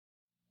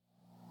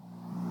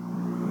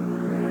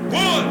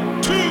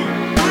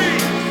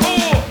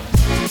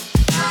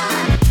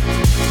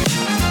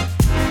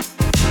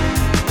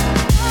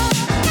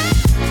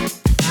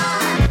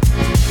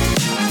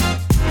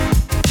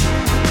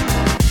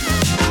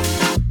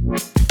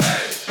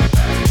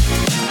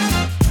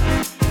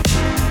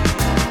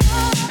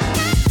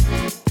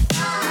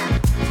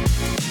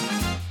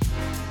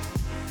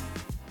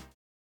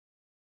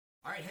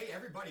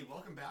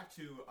back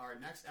to our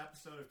next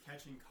episode of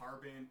Catching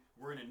Carbon.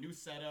 We're in a new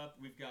setup.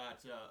 We've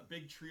got a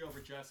big tree over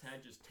Jeff's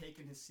head, just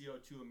taking his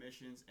CO2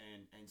 emissions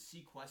and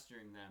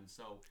sequestering them.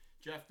 So,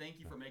 Jeff, thank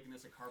you for making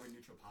this a carbon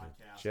neutral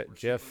podcast.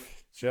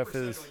 Jeff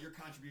is your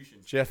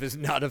contributions. Jeff is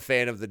not a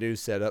fan of the new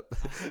setup.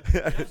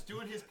 Jeff's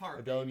doing his part.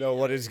 I don't know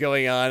what is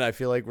going on. I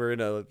feel like we're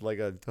in a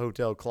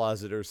hotel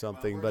closet or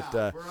something. We're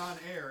but we're on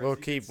air.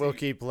 we'll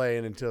keep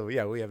playing until we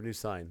have a new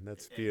sign.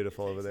 That's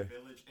beautiful over there.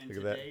 Look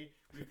at that.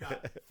 We've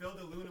got Phil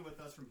DeLuna with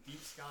us from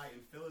DeepSky,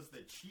 and Phil is the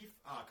chief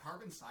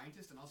carbon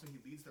scientist, and also he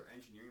leads their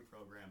engineering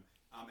program.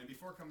 And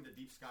before coming to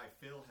DeepSky,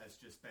 Phil has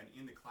just been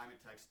in the climate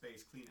tech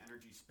space, clean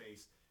energy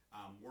space,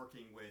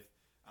 working with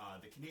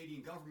the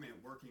Canadian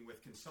government, working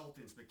with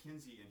consultants,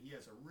 McKinsey, and he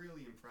has a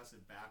really impressive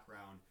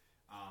background.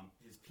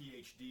 His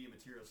PhD in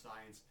material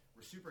science.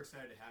 We're super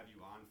excited to have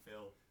you on,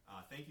 Phil.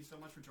 Thank you so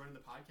much for joining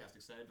the podcast.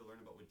 Excited to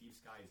learn about what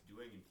DeepSky is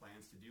doing and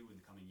plans to do in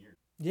the coming year.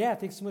 Yeah,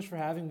 thanks so much for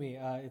having me.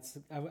 I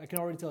can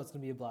already tell it's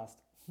going to be a blast.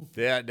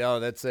 Yeah,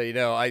 no, that's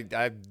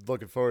I'm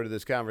looking forward to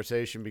this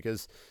conversation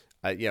because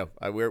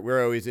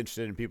we're always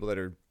interested in people that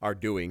are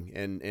doing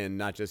and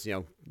not just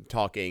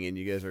talking. And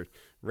you guys are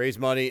raise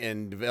money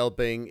and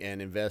developing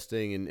and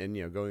investing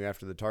and going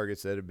after the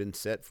targets that have been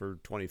set for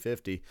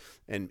 2050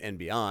 and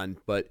beyond.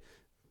 But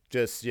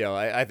just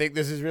I think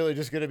this is really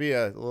just going to be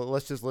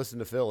let's just listen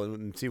to Phil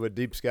and see what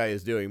DeepSky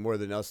is doing more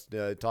than us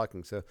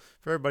talking. So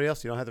for everybody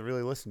else, you don't have to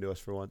really listen to us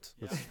for once.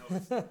 Yeah,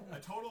 it's a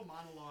total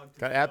monologue.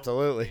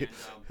 Absolutely.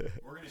 And,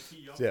 we're going to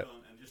tee you up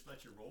and just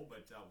let you roll.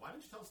 But why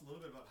don't you tell us a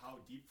little bit about how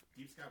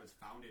DeepSky was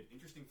founded?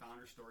 Interesting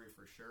founder story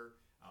for sure.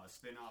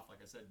 Spin-off, like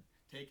I said,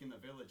 taking the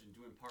village and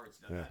doing parts.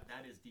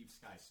 That is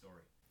DeepSky's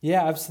story.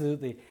 Yeah,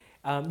 absolutely.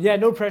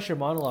 No pressure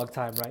monologue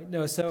time, right?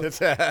 No, so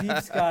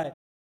DeepSky.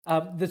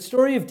 The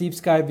story of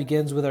DeepSky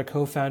begins with our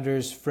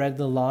co-founders Fred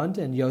Lalonde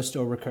and Joost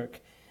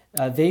Overkirk.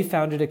 They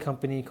founded a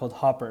company called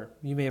Hopper.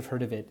 You may have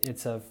heard of it.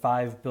 It's a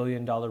 $5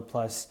 billion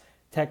plus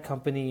tech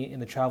company in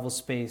the travel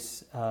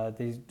space.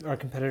 They are a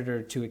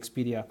competitor to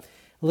Expedia,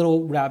 a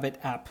little rabbit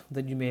app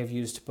that you may have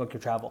used to book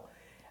your travel.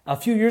 A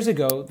few years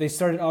ago, they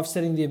started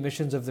offsetting the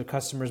emissions of their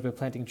customers by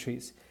planting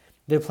trees.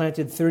 They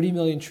planted 30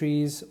 million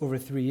trees over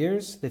 3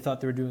 years. They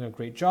thought they were doing a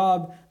great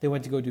job. They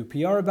went to go do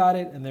PR about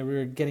it, and they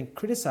were getting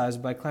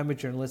criticized by climate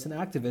journalists and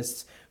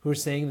activists who were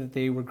saying that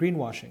they were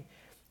greenwashing.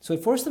 So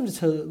it forced them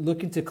to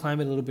look into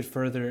climate a little bit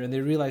further, and they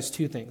realized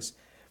two things.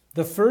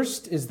 The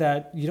first is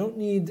that you don't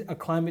need a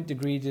climate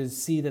degree to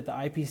see that the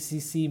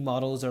IPCC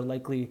models are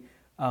likely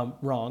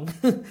wrong.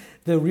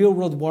 The real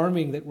world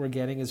warming that we're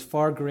getting is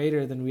far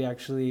greater than we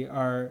actually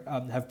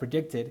have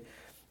predicted.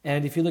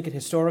 And if you look at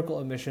historical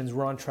emissions,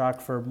 we're on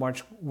track for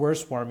much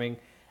worse warming.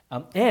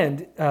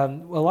 And a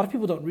lot of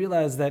people don't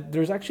realize that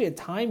there's actually a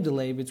time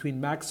delay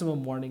between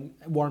maximum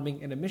warming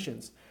and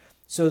emissions.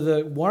 So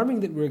the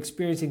warming that we're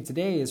experiencing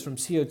today is from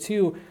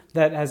CO2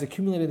 that has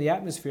accumulated in the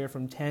atmosphere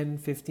from 10,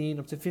 15,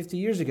 up to 50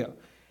 years ago.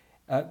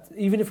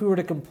 Even if we were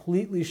to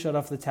completely shut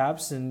off the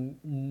taps and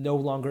no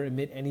longer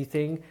emit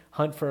anything,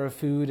 hunt for our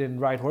food and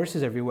ride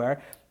horses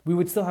everywhere, we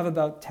would still have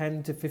about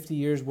 10 to 50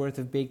 years worth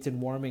of baked-in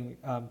warming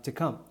to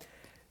come.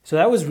 So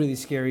that was really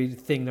scary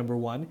thing, number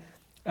one.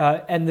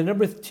 And the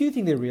number two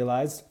thing they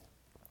realized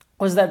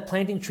was that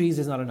planting trees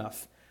is not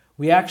enough.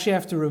 We actually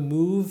have to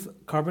remove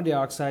carbon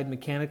dioxide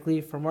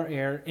mechanically from our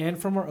air and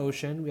from our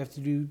ocean. We have to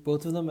do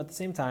both of them at the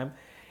same time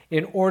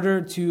in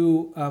order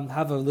to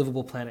have a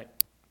livable planet,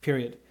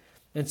 period.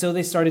 And so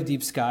they started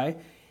DeepSky.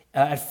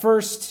 At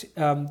first,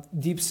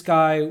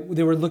 DeepSky,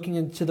 they were looking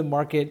into the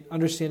market,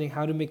 understanding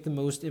how to make the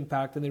most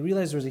impact, and they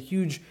realized there was a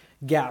huge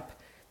gap.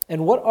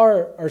 And what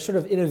our sort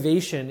of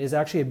innovation is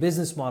actually a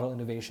business model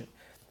innovation.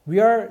 We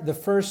are the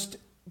first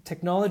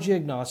technology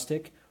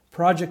agnostic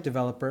project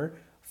developer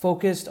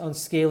focused on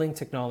scaling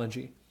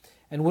technology.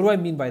 And what do I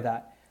mean by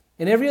that?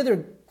 In every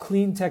other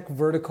clean tech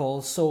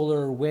vertical,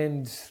 solar,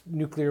 wind,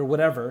 nuclear,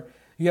 whatever,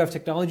 you have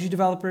technology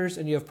developers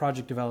and you have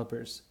project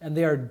developers. And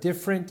they are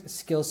different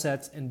skill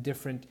sets and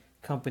different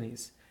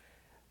companies.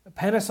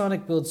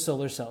 Panasonic builds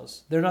solar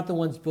cells. They're not the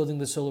ones building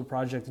the solar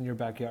project in your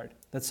backyard.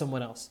 That's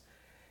someone else.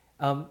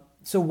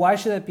 So why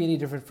should that be any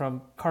different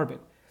from carbon?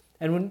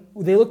 And when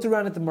they looked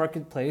around at the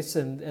marketplace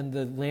and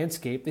the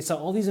landscape, they saw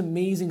all these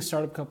amazing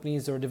startup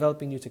companies that were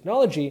developing new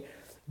technology,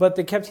 but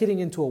they kept hitting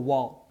into a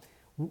wall.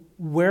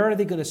 Where are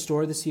they going to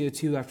store the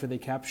CO2 after they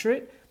capture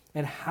it?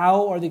 And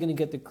how are they going to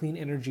get the clean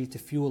energy to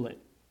fuel it?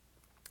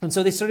 And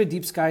so they started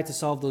DeepSky to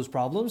solve those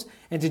problems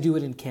and to do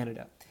it in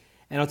Canada.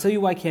 And I'll tell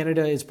you why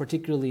Canada is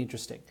particularly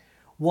interesting.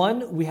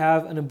 One, we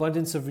have an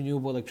abundance of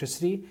renewable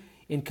electricity.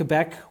 In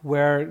Quebec,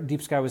 where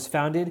DeepSky was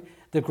founded,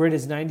 the grid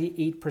is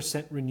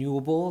 98%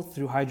 renewable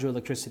through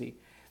hydroelectricity.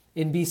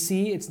 In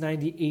BC, it's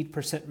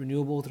 98%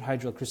 renewable through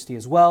hydroelectricity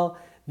as well.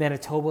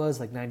 Manitoba is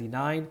like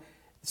 99%.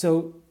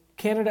 So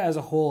Canada as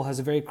a whole has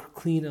a very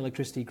clean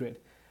electricity grid.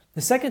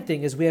 The second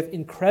thing is we have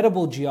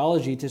incredible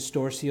geology to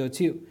store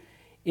CO2.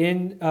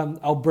 In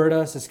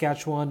Alberta,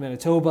 Saskatchewan,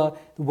 Manitoba,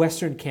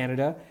 Western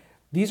Canada,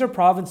 these are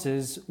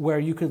provinces where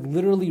you could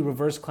literally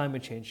reverse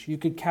climate change. You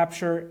could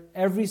capture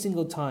every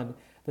single ton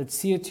that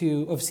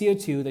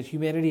CO2 that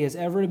humanity has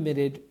ever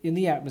emitted in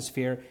the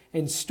atmosphere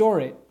and store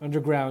it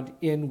underground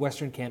in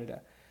Western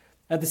Canada.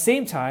 At the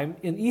same time,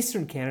 in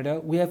Eastern Canada,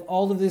 we have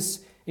all of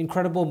this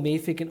incredible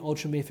mafic and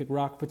ultramafic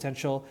rock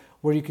potential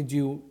where you can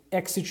do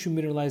ex situ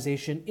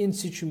mineralization, in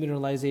situ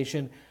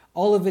mineralization.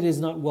 All of it is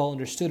not well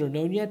understood or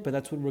known yet, but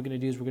that's what we're going to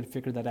do is we're going to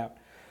figure that out.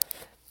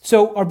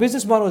 So our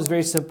business model is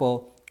very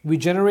simple. We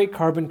generate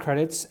carbon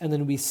credits and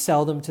then we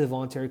sell them to the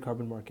voluntary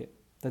carbon market.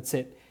 That's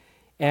it.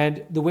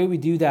 And the way we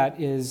do that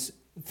is,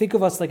 think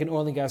of us like an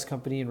oil and gas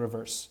company in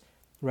reverse,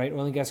 right?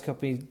 Oil and gas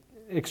company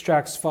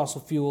extracts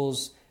fossil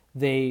fuels.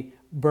 They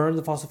burn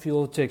the fossil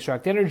fuel to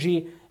extract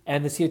energy,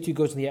 and the CO2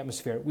 goes in the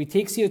atmosphere. We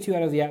take CO2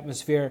 out of the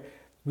atmosphere.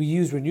 We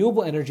use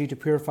renewable energy to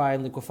purify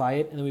and liquefy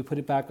it, and then we put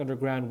it back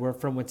underground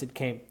from whence it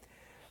came.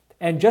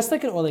 And just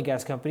like an oil and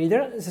gas company,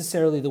 they're not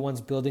necessarily the ones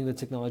building the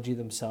technology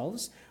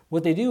themselves.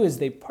 What they do is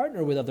they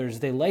partner with others.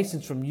 They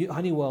license from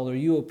Honeywell or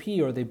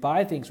UOP, or they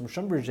buy things from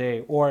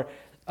Schlumberger, or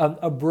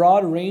a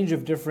broad range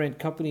of different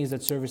companies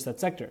that service that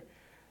sector.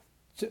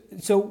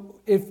 So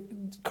if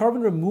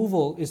carbon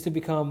removal is to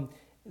become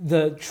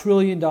the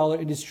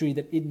trillion-dollar industry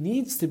that it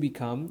needs to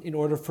become in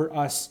order for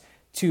us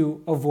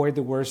to avoid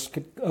the worst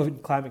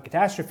of climate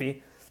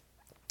catastrophe,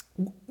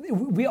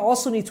 we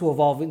also need to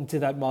evolve into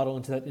that model,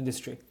 into that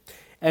industry.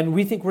 And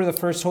we think we're the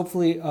first,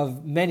 hopefully,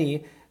 of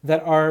many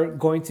that are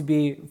going to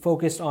be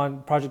focused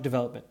on project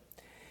development.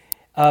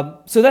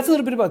 So that's a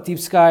little bit about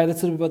DeepSky.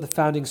 That's a little bit about the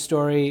founding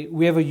story.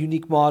 We have a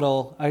unique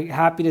model. I'm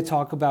happy to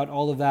talk about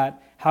all of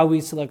that, how we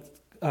select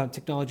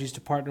technologies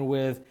to partner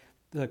with.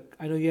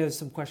 I know you have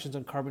some questions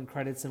on carbon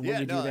credits and what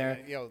we do there.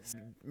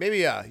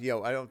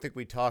 I don't think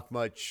we talked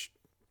much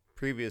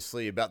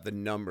previously about the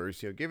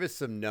numbers. Give us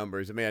some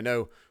numbers. I mean, I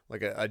know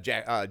like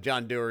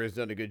John Doerr has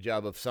done a good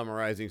job of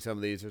summarizing some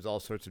of these. There's all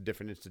sorts of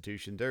different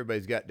institutions.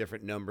 Everybody's got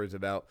different numbers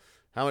about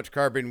how much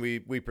carbon we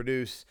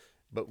produce,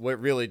 but what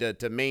really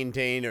to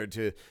maintain or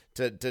to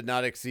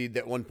not exceed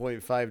that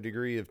 1.5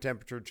 degree of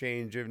temperature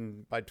change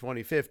by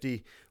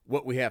 2050,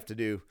 what we have to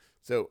do.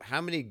 So how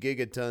many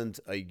gigatons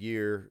a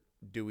year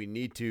do we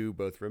need to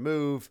both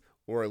remove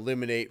or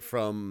eliminate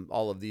from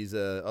all of these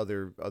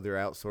other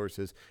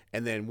outsources?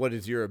 And then what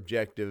is your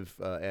objective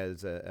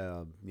as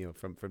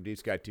from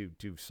DeepSky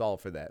to solve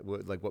for that?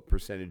 What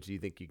percentage do you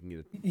think you can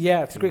get?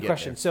 Yeah, it's a great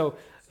question. There? So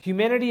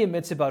humanity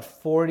emits about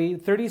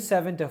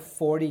 37 to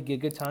 40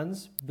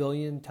 gigatons,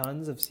 billion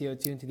tons of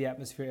CO2 into the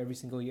atmosphere every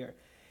single year.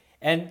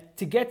 And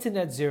to get to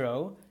net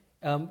zero,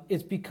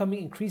 it's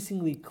becoming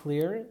increasingly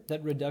clear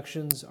that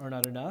reductions are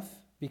not enough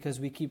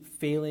because we keep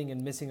failing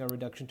and missing our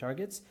reduction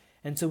targets.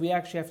 And so we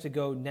actually have to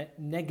go net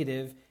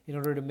negative in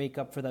order to make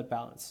up for that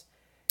balance.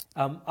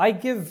 I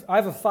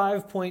have a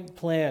 5-point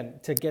plan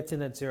to get to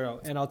net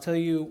zero, and I'll tell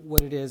you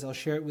what it is. I'll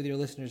share it with your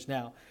listeners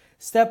now.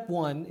 Step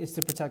 1 is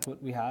to protect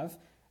what we have.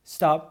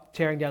 Stop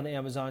tearing down the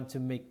Amazon to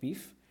make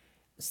beef.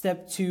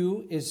 Step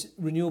 2 is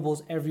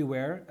renewables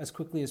everywhere as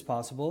quickly as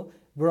possible.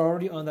 We're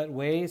already on that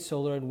way.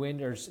 Solar and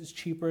wind are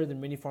cheaper than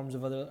many forms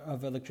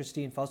of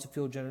electricity and fossil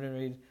fuel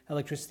generated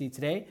electricity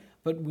today,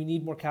 but we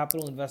need more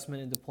capital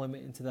investment and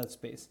deployment into that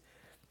space.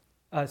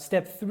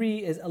 Step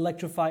 3 is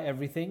electrify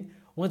everything.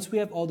 Once we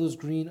have all those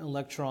green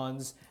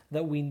electrons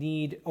that we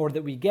need or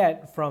that we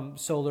get from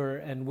solar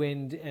and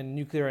wind and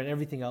nuclear and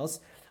everything else,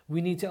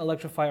 we need to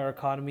electrify our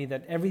economy,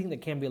 that everything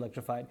that can be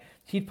electrified,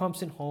 heat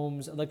pumps in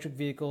homes, electric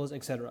vehicles,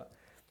 etc.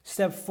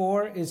 Step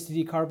 4 is to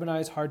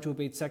decarbonize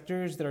hard-to-abate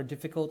sectors that are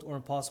difficult or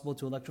impossible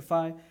to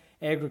electrify: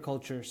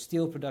 agriculture,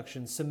 steel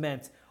production,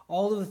 cement,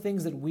 all of the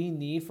things that we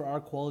need for our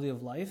quality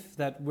of life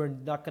that we're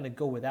not going to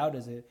go without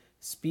as a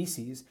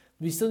species.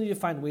 We still need to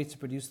find ways to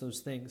produce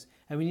those things.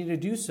 And we need to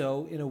do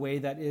so in a way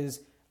that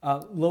is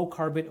low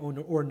carbon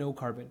or no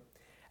carbon.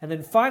 And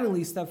then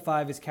finally, step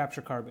 5 is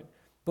capture carbon,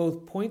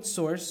 both point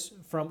source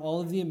from all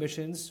of the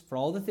emissions for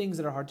all the things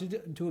that are hard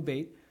to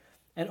abate,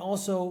 and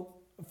also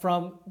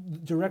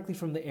directly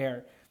from the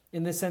air,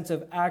 in the sense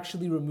of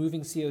actually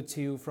removing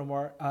CO2 from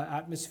our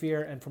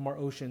atmosphere and from our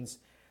oceans.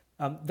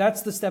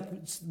 That's the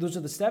step. Those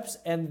are the steps,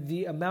 and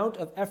the amount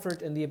of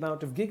effort and the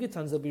amount of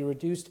gigatons that we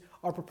reduced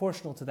are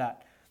proportional to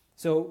that.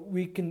 So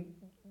we can,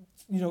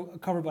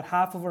 cover about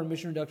half of our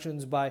emission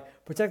reductions by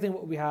protecting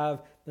what we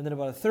have, and then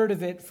about a third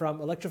of it from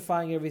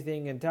electrifying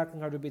everything and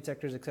tackling hard-to-abate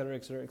sectors, et cetera,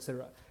 et cetera, et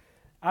cetera.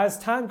 As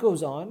time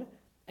goes on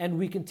and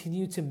we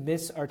continue to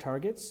miss our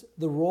targets,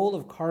 the role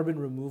of carbon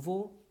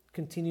removal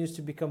continues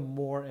to become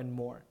more and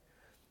more.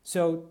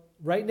 So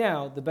right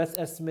now, the best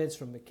estimates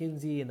from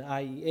McKinsey and the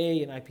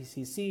IEA and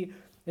IPCC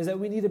is that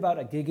we need about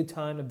a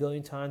gigaton, a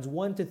billion tons,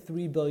 1 to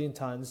 3 billion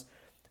tons.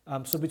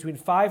 So between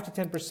 5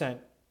 to 10%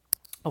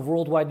 of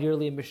worldwide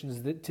yearly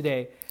emissions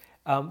today,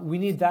 we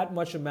need that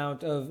much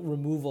amount of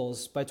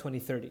removals by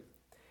 2030.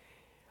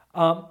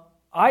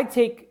 I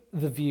take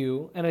the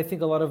view, and I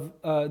think a lot of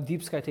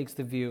DeepSky takes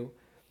the view,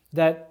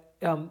 that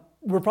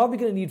we're probably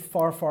going to need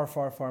far, far,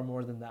 far, far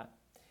more than that,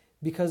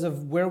 because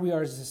of where we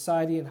are as a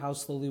society and how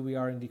slowly we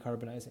are in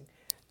decarbonizing.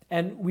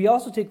 And we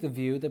also take the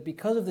view that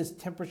because of this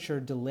temperature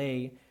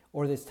delay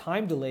or this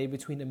time delay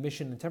between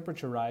emission and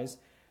temperature rise,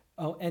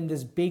 and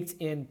this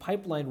baked-in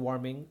pipeline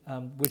warming,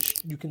 which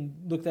you can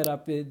look that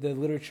up. The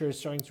literature is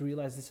starting to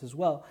realize this as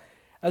well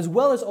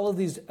as all of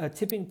these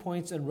tipping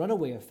points and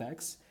runaway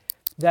effects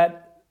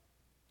that,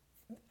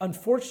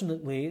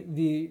 unfortunately,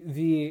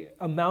 the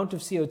amount of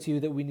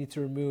CO2 that we need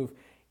to remove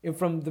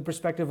from the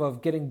perspective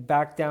of getting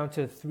back down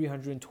to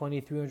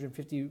 320,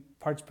 350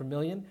 parts per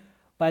million,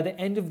 by the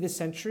end of this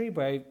century,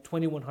 by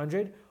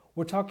 2100,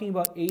 we're talking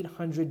about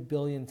 800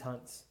 billion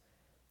tons.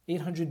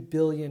 800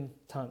 billion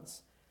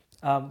tons.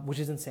 Which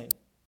is insane.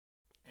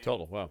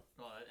 Total, wow.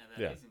 Well, and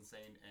that is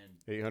insane. And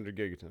 800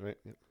 gigatons, right?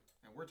 Yep.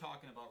 And we're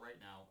talking about right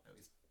now, at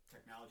least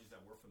technologies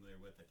that we're familiar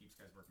with, that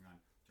DeepSky is working on,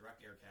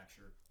 direct air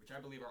capture, which I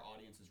believe our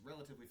audience is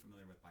relatively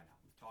familiar with by now.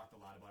 We've talked a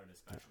lot about it,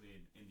 especially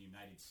in the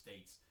United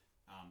States.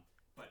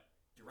 But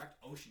direct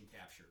ocean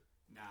capture,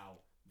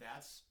 now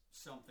that's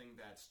something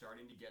that's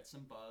starting to get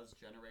some buzz,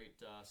 generate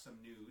some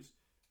news,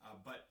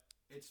 but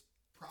it's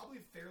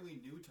probably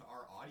fairly new to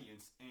our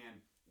audience,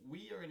 and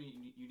we are in a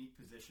unique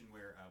position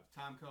where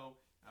Tomco,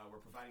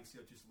 we're providing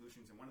CO2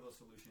 solutions, and one of those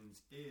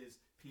solutions is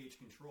pH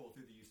control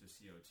through the use of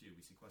CO2. We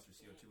sequester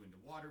CO2 into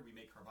water. We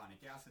make carbonic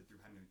acid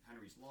through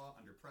Henry's law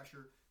under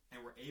pressure,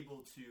 and we're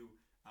able to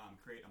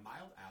create a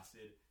mild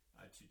acid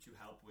to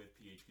help with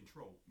pH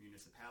control.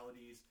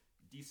 Municipalities,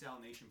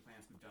 desalination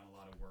plants, we've done a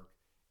lot of work,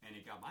 and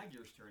it got my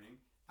gears turning.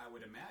 I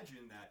would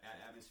imagine that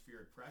at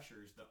atmospheric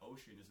pressures, the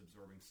ocean is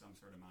absorbing some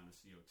sort of amount of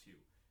CO2,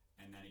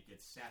 and then it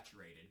gets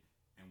saturated.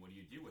 And what do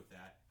you do with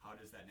that? How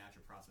does that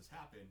natural process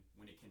happen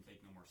when it can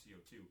take no more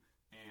CO2?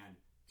 And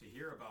to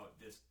hear about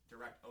this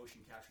direct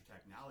ocean capture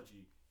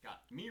technology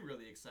got me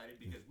really excited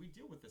because we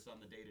deal with this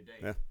on the day-to-day.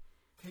 Yeah.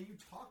 Can you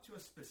talk to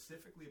us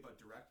specifically about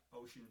direct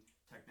ocean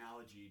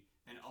technology,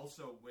 and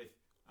also with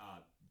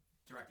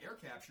direct air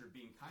capture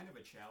being kind of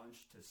a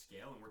challenge to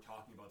scale? And we're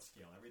talking about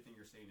scale. Everything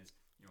you're saying is,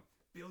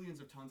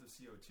 billions of tons of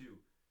CO2.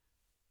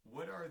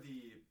 What are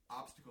the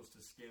obstacles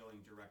to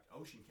scaling direct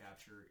ocean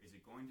capture? Is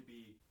it going to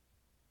be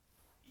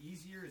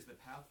easier? Is the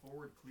path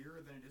forward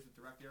clearer than it is with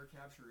direct air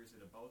capture? Is it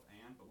a both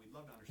and? But we'd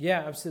love to understand.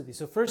 Yeah, absolutely.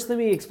 So first, let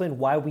me explain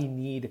why we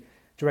need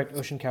direct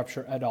ocean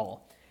capture at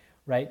all,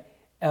 right?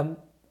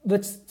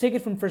 Let's take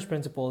it from first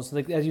principles.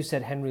 Like, as you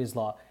said, Henry's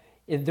law.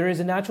 If there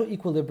is a natural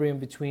equilibrium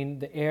between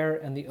the air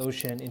and the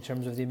ocean in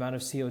terms of the amount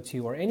of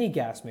CO2 or any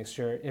gas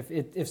mixture. If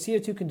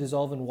CO2 can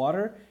dissolve in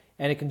water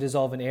and it can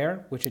dissolve in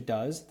air, which it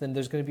does, then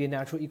there's going to be a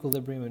natural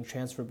equilibrium and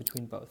transfer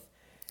between both.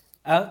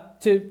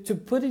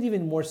 To put it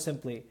even more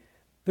simply,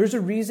 there's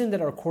a reason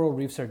that our coral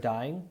reefs are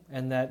dying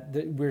and that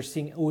we're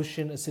seeing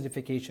ocean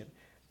acidification.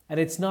 And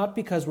it's not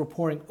because we're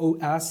pouring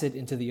acid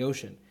into the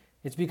ocean.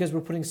 It's because we're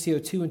putting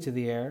CO2 into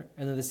the air,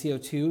 and then the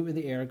CO2 in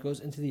the air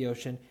goes into the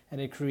ocean, and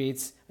it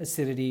creates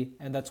acidity,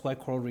 and that's why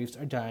coral reefs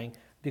are dying,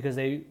 because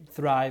they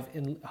thrive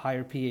in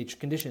higher pH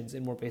conditions,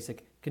 in more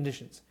basic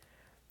conditions.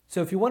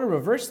 So if you want to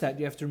reverse that,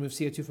 you have to remove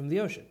CO2 from the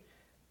ocean,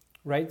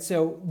 right?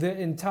 So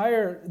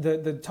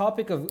the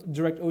topic of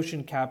direct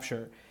ocean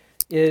capture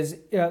is,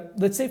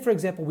 let's say, for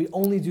example, we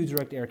only do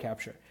direct air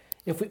capture.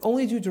 If we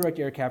only do direct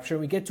air capture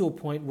and we get to a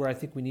point where I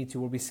think we need to,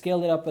 where we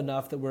scale it up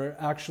enough that we're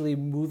actually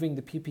moving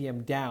the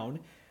ppm down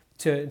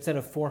to, instead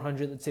of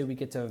 400, let's say we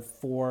get to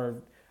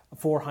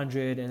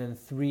 400 and then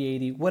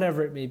 380,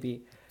 whatever it may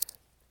be.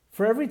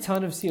 For every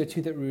ton of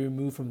CO2 that we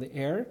remove from the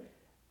air,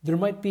 there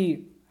might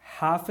be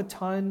half a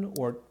ton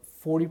or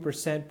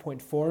 40%,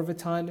 0.4 of a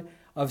ton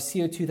of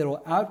CO2 that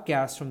will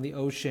outgas from the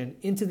ocean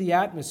into the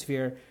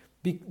atmosphere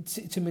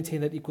to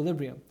maintain that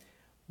equilibrium.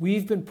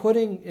 We've been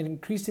putting and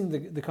increasing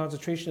the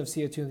concentration of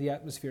CO2 in the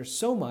atmosphere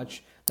so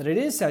much that it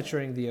is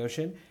saturating the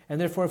ocean, and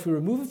therefore if we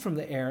remove it from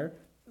the air,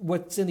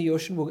 what's in the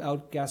ocean will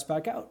outgas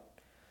back out.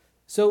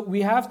 So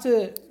we have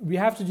to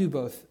do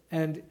both.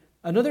 And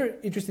another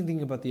interesting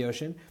thing about the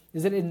ocean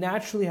is that it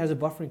naturally has a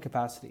buffering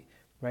capacity,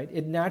 right?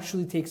 It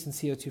naturally takes in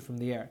CO2 from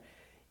the air.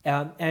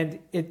 And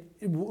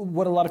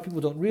what a lot of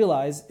people don't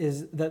realize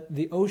is that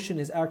the ocean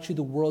is actually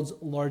the world's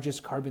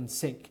largest carbon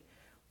sink.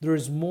 There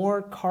is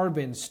more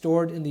carbon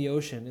stored in the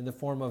ocean in the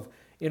form of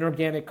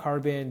inorganic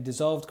carbon,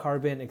 dissolved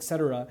carbon,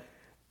 etc.,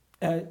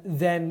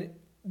 than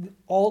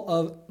all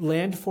of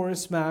land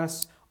forest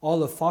mass,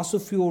 all of fossil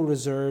fuel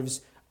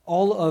reserves,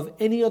 all of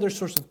any other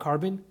source of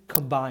carbon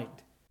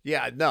combined.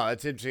 Yeah, no,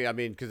 it's interesting. I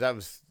mean,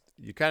 because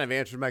you kind of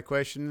answered my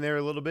question there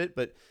a little bit,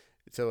 but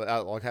so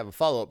I'll have a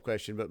follow-up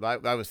question.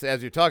 But I was,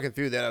 as you're talking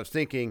through that, I was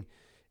thinking,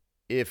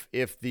 if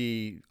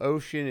the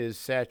ocean is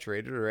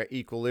saturated or at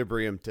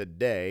equilibrium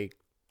today,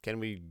 can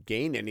we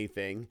gain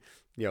anything?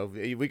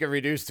 We can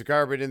reduce the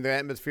carbon in the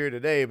atmosphere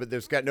today, but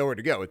there's got nowhere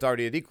to go. It's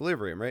already at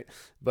equilibrium, right?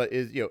 But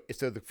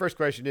so the first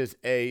question is,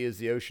 A, is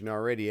the ocean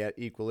already at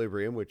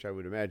equilibrium, which I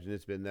would imagine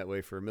it's been that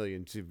way for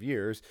millions of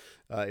years,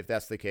 if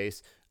that's the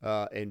case.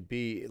 And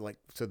B,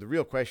 so the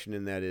real question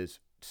in that is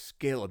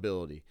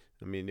scalability.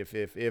 I mean, if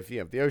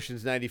the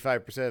ocean's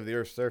 95% of the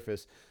Earth's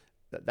surface,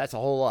 that's a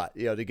whole lot.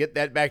 To get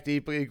that back to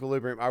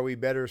equilibrium, are we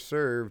better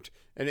served?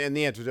 And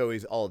the answer is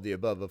always all of the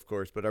above, of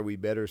course, but are we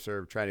better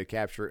served trying to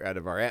capture it out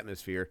of our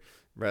atmosphere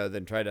rather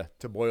than try to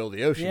boil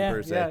the ocean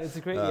per se? Yeah, it's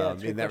a great, in that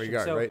question.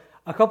 regard, so right?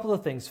 A couple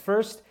of things.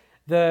 First,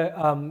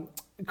 The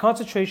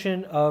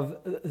concentration of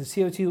the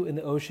CO2 in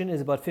the ocean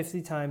is about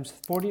 40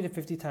 to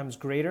 50 times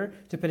greater,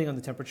 depending on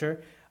the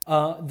temperature,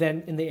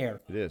 than in the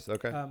air. It is,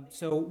 okay.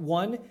 So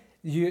one,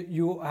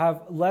 you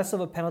have less of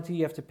a penalty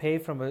you have to pay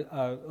from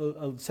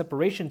a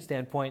separation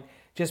standpoint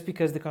just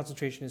because the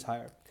concentration is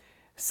higher.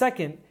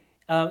 Second,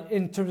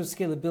 in terms of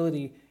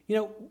scalability,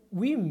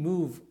 we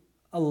move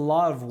a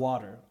lot of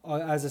water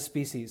as a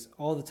species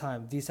all the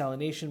time.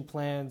 Desalination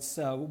plants,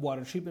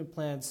 water treatment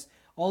plants,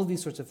 all of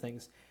these sorts of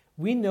things.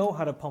 We know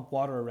how to pump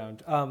water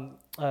around,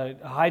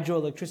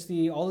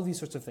 hydroelectricity, all of these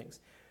sorts of things.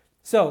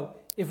 So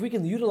if we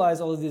can utilize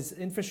all of this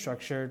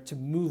infrastructure to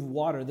move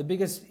water, the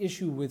biggest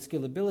issue with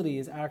scalability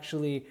is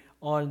actually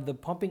on the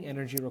pumping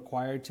energy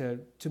required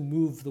to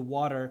move the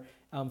water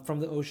from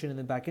the ocean and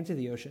then back into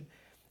the ocean.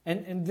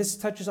 And this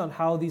touches on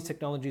how these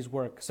technologies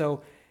work.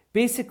 So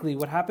basically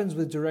what happens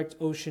with direct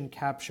ocean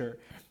capture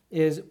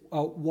is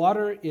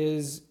water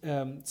is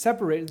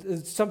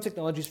separated. Some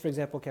technologies, for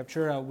example,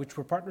 Captura, which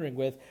we're partnering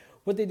with,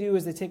 what they do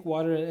is they take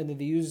water and then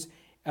they use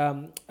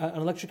an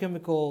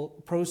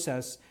electrochemical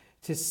process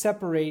to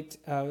separate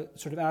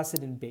sort of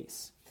acid and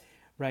base,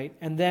 right?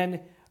 And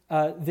then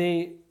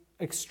they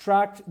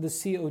extract the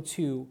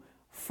CO2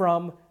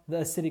 from the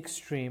acidic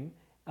stream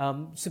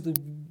simply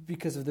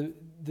because of the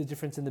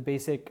difference in the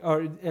basic,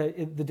 or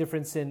the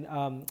difference in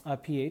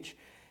pH.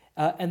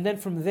 And then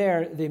from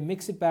there, they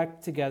mix it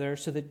back together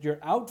so that your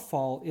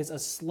outfall is a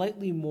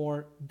slightly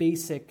more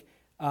basic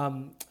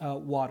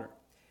water.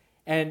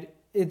 And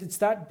it's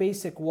that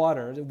basic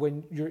water,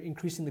 when you're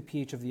increasing the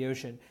pH of the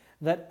ocean,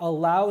 that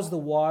allows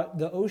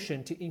the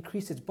ocean to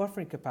increase its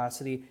buffering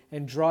capacity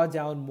and draw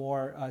down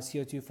more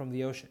CO2 from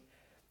the ocean.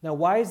 Now,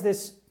 why is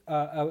this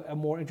a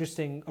more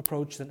interesting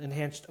approach than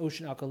enhanced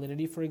ocean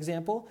alkalinity, for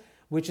example,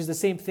 which is the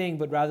same thing,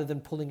 but rather than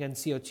pulling in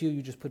CO2,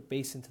 you just put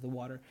base into the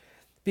water?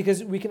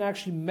 Because we can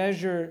actually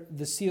measure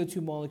the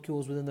CO2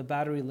 molecules within the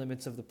battery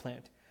limits of the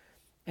plant.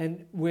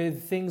 And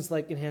with things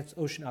like enhanced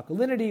ocean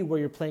alkalinity, where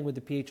you're playing with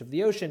the pH of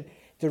the ocean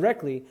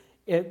directly,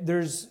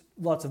 there's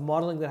lots of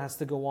modeling that has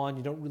to go on.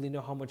 You don't really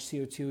know how much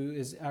CO2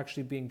 is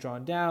actually being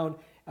drawn down.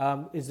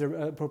 Is there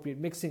appropriate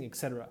mixing,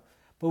 etc.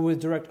 But with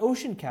direct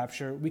ocean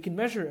capture, we can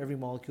measure every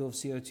molecule of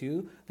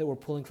CO2 that we're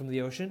pulling from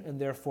the ocean, and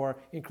therefore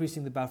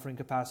increasing the buffering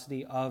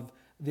capacity of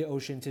the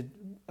ocean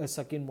to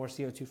suck in more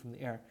CO2 from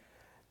the air.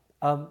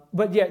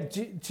 But yeah,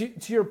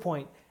 to your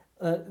point,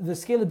 the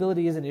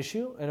scalability is an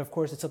issue, and of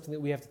course it's something that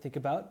we have to think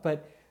about.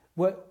 But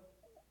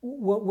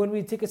when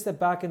we take a step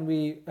back and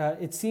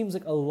it seems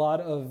like a lot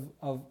of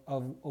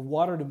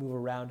water to move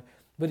around.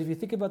 But if you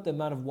think about the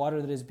amount of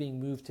water that is being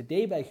moved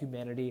today by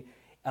humanity,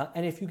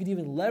 and if you could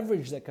even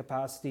leverage that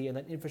capacity and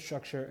that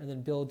infrastructure and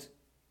then build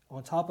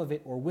on top of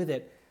it or with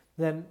it,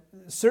 then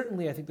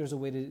certainly I think there's a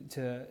way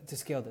to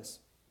scale this.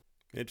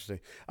 Interesting.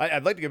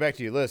 I'd like to go back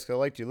to your list. I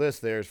liked your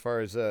list there as far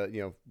as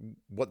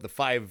what the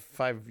five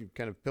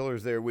kind of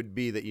pillars there would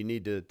be that you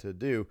need to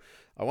do.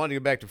 I want to go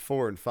back to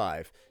 4 and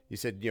 5. You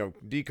said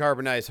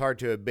decarbonize hard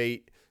to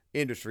abate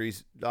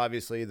industries.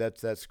 Obviously,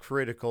 that's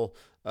critical.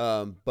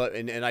 But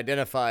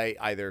identify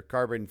either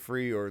carbon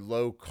free or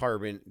low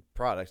carbon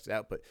products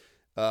output.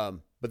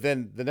 But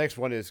then the next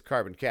one is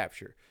carbon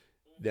capture.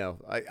 Now,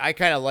 I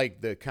kind of like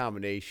the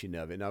combination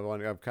of it, and I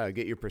want to kind of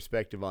get your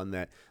perspective on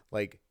that.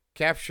 Like,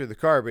 capture the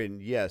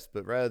carbon, yes,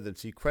 but rather than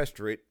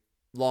sequester it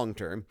long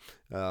term,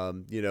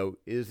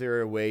 is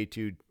there a way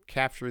to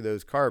capture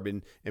those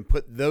carbon and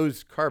put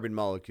those carbon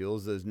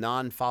molecules, those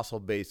non-fossil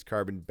based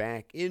carbon,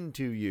 back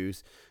into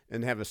use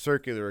and have a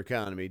circular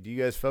economy? Do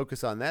you guys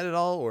focus on that at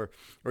all, or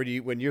do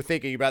you, when you're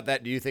thinking about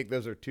that, do you think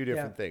those are two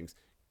different things?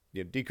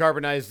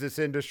 Decarbonize this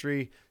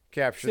industry,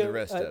 capture the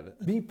rest of it.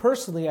 Me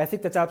personally, I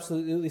think that's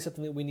absolutely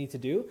something that we need to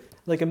do.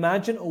 Like,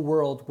 imagine a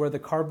world where the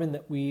carbon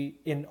that we,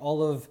 in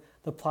all of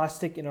the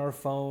plastic in our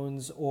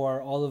phones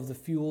or all of the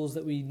fuels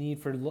that we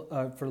need for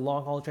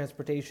long haul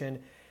transportation,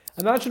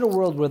 imagine a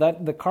world where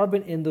the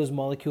carbon in those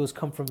molecules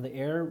come from the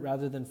air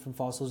rather than from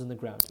fossils in the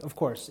ground. Of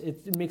course,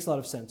 it makes a lot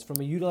of sense. From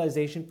a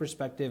utilization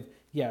perspective,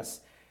 yes.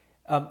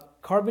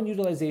 Carbon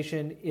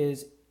utilization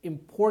is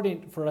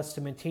important for us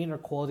to maintain our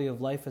quality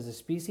of life as a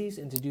species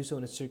and to do so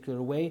in a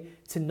circular way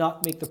to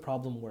not make the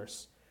problem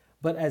worse.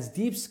 But as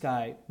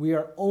DeepSky, we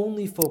are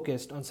only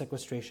focused on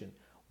sequestration.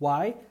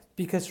 Why?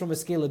 Because from a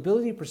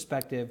scalability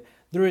perspective,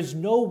 there is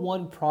no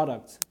one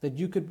product that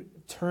you could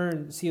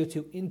turn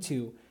CO2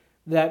 into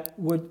that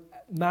would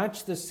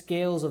match the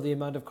scales of the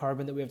amount of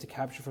carbon that we have to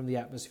capture from the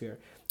atmosphere.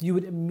 You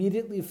would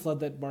immediately flood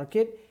that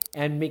market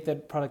and make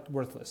that product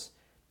worthless.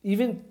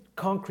 Even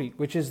concrete,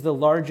 which is the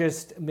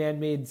largest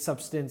man-made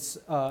substance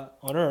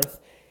on Earth,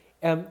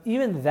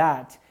 even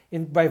that,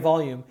 by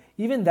volume,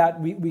 even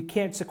that we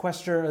can't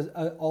sequester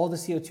all the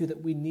CO2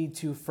 that we need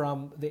to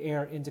from the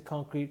air into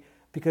concrete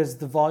because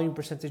the volume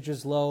percentage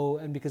is low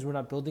and because we're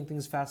not building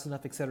things fast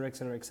enough, et cetera, et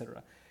cetera, et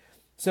cetera.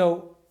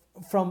 So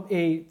from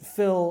a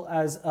Phil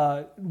as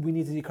we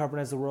need to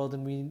decarbonize the world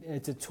and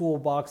it's a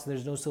toolbox,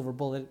 there's no silver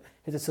bullet,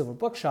 it's a silver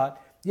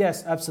buckshot.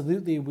 Yes,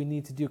 absolutely, we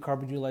need to do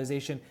carbon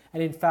utilization.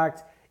 And in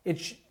fact,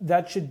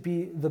 that should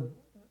be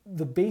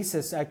the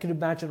basis. I could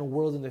imagine a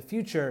world in the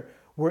future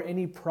where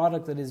any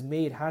product that is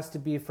made has to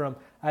be from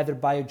either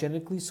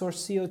biogenically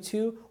sourced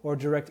CO2 or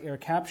direct air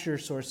capture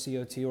sourced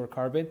CO2 or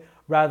carbon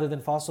rather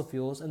than fossil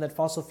fuels, and that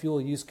fossil fuel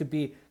use could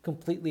be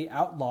completely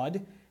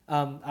outlawed.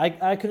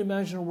 I could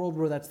imagine a world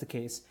where that's the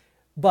case.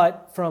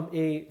 But from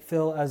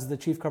Phil, as the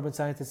chief carbon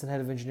scientist and head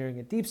of engineering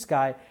at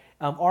DeepSky,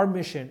 our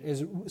mission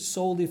is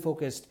solely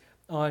focused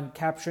on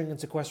capturing and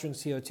sequestering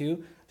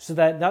CO2 so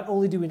that not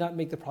only do we not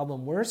make the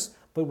problem worse,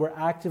 but we're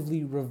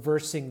actively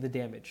reversing the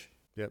damage.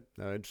 Yep,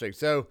 interesting.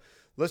 So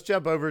let's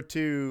jump over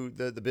to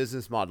the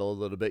business model a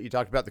little bit. You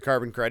talked about the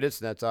carbon credits,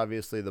 and that's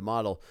obviously the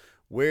model.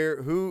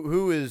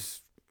 Who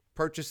is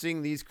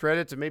purchasing these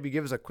credits, and maybe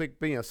give us a quick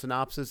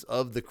synopsis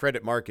of the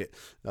credit market.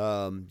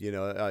 Because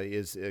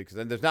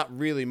there's not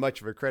really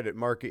much of a credit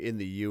market in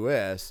the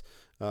U.S.,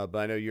 but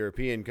I know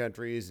European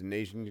countries and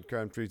Asian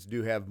countries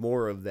do have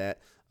more of that.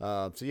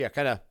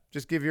 Kind of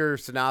just give your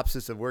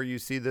synopsis of where you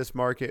see this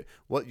market.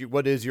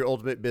 What is your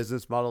ultimate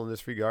business model in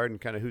this regard,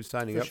 and kind of who's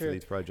signing up for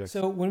these projects?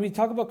 So when we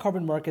talk about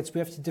carbon markets, we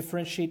have to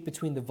differentiate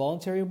between the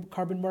voluntary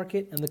carbon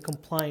market and the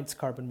compliance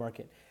carbon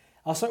market.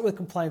 I'll start with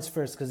compliance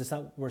first because it's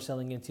not what we're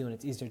selling into and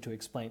it's easier to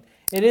explain.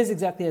 It is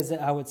exactly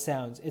how it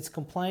sounds. It's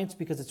compliance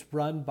because it's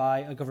run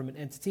by a government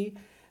entity.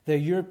 The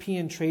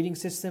European trading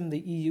system, the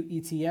EU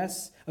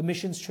ETS,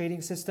 emissions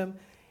trading system,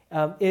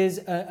 is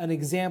an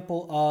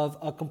example of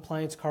a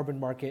compliance carbon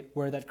market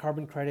where that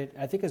carbon credit,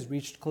 I think, has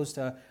reached close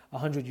to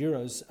 100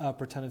 euros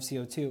per ton of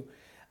CO2.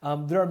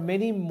 There are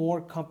many more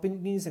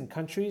companies and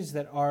countries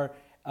that are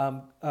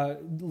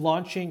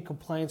launching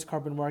compliance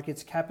carbon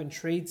markets, cap and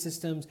trade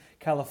systems.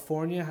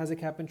 California has a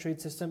cap and trade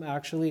system,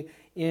 actually,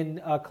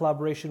 in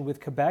collaboration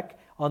with Quebec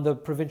on the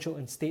provincial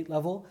and state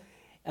level.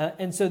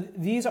 And so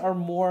these are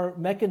more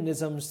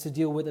mechanisms to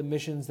deal with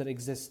emissions that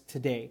exist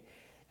today.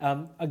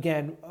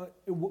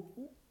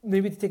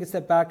 Maybe to take a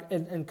step back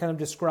and kind of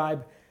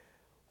describe,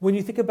 when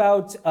you think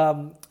about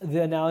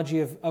the analogy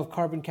of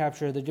carbon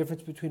capture, the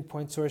difference between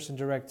point source and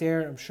direct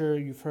air, I'm sure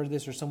you've heard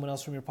this or someone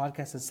else from your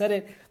podcast has said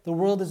it. The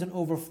world is an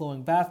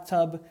overflowing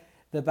bathtub.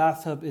 The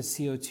bathtub is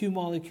CO2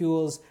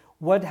 molecules.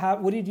 What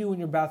do you do when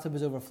your bathtub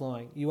is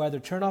overflowing? You either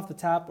turn off the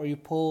tap or you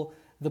pull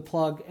the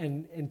plug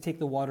and take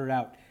the water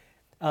out.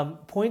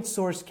 Point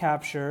source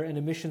capture and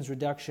emissions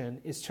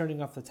reduction is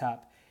turning off the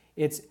tap.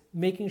 It's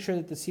making sure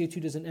that the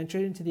CO2 doesn't enter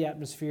into the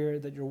atmosphere,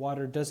 that your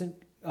water doesn't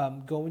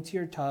go into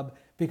your tub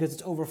because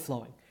it's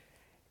overflowing.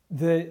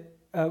 The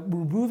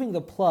removing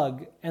the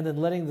plug and then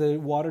letting the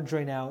water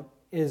drain out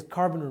is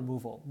carbon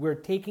removal. We're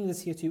taking the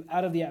CO2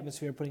 out of the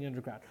atmosphere and putting it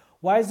underground.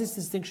 Why is this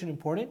distinction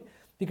important?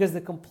 Because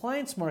the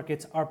compliance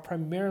markets are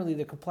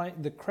primarily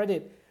compliance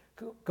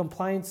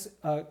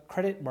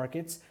credit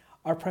markets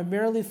are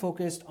primarily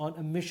focused on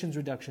emissions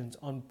reductions,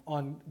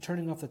 on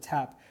turning off the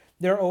tap.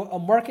 They're a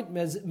market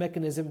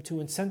mechanism to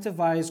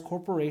incentivize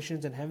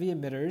corporations and heavy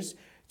emitters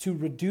to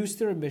reduce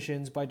their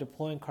emissions by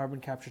deploying carbon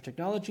capture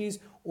technologies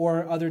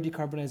or other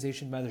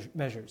decarbonization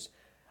measures.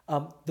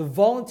 The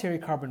voluntary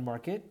carbon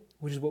market,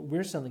 which is what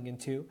we're selling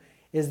into,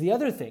 is the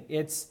other thing.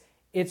 It's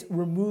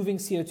removing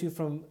CO2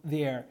 from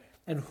the air.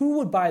 And who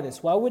would buy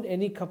this? Why would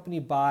any company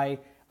buy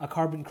a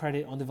carbon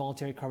credit on the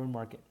voluntary carbon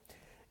market?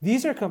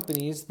 These are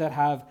companies that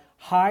have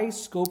high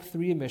scope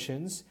 3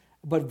 emissions,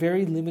 but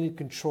very limited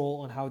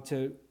control on how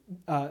to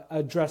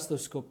address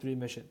those scope 3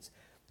 emissions.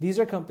 These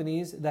are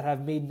companies that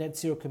have made net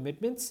zero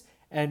commitments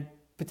and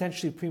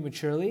potentially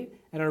prematurely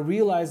and are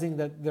realizing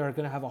that they're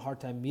going to have a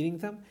hard time meeting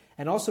them,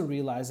 and also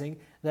realizing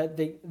that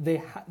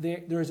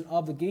there is an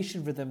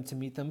obligation for them to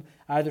meet them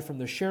either from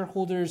their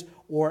shareholders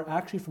or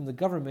actually from the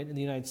government in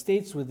the United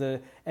States with the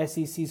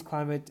SEC's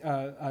climate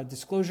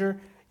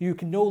disclosure. You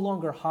can no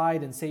longer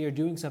hide and say you're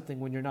doing something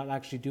when you're not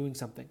actually doing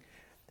something.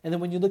 And then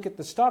when you look at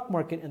the stock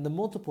market and the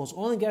multiples,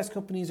 oil and gas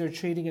companies are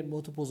trading at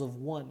multiples of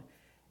 1.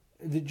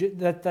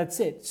 That's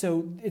it.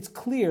 So it's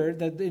clear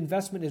that the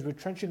investment is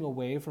retrenching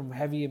away from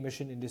heavy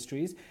emission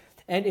industries.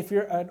 And if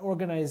you're an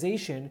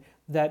organization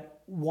that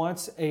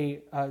wants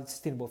a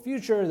sustainable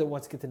future, that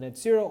wants to get to net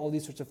zero, all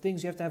these sorts of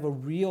things, you have to have a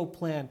real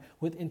plan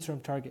with interim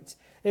targets.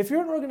 If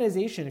you're an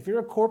organization, if you're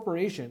a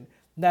corporation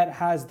that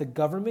has the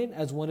government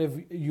as one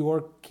of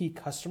your key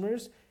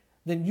customers,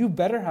 then you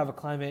better have a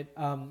climate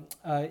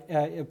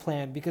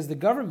plan, because the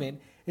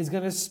government is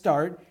going to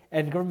start,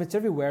 and governments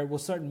everywhere will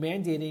start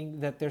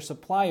mandating that their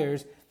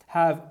suppliers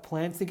have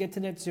plans to get to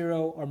net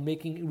zero or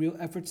making real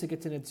efforts to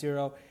get to net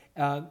zero.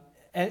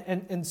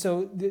 And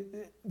so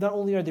not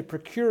only are they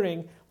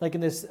procuring, like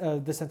in this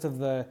the sense of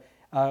the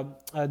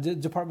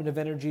Department of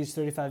Energy's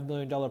 $35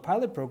 million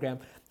pilot program,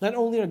 not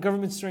only are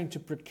governments starting to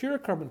procure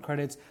carbon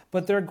credits,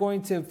 but they're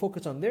going to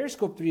focus on their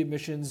scope 3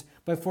 emissions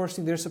by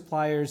forcing their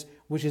suppliers,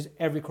 which is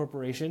every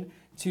corporation,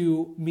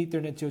 to meet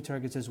their net zero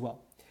targets as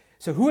well.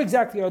 So who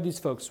exactly are these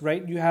folks,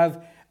 right? You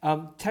have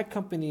tech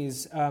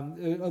companies,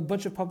 a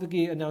bunch of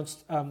publicly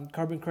announced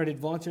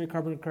voluntary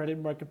carbon credit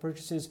market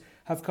purchases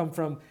have come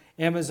from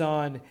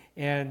Amazon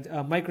and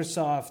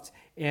Microsoft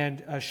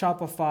and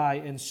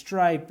Shopify and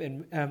Stripe,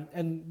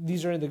 and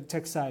these are in the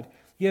tech side.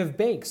 You have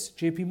banks,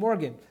 JP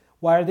Morgan.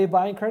 Why are they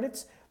buying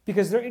credits?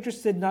 because they're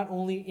interested not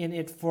only in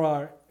it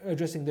for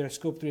addressing their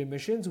Scope 3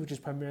 emissions, which is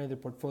primarily their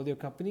portfolio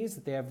companies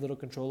that they have little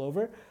control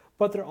over,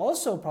 but they're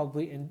also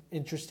probably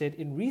interested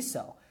in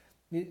resell.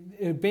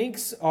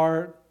 Banks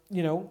are,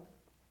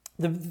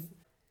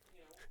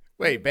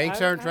 Wait,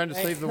 banks aren't trying to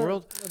save the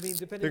world? I mean,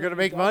 they're going to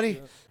make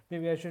money?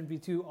 Maybe I shouldn't be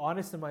too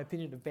honest in my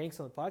opinion of banks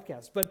on the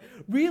podcast, but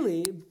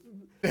really...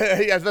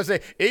 I was about to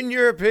say, in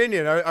your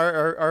opinion,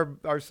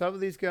 are some of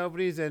these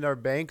companies and are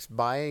banks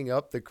buying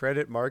up the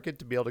credit market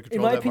to be able to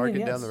control that market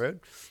yes. down the road?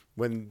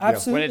 When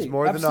Absolutely. When it's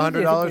more than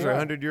 $100 or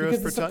 €100 because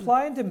per the ton?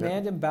 supply and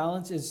demand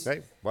imbalance is...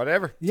 Hey,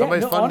 whatever.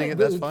 Somebody's funding it,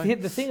 that's fine.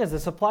 The thing is, the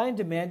supply and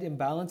demand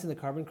imbalance in the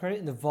carbon credit,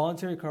 in the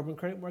voluntary carbon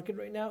credit market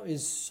right now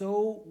is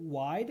so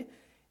wide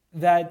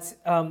that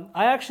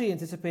I actually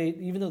anticipate,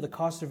 even though the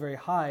costs are very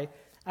high,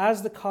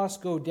 as the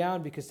costs go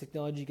down because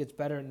technology gets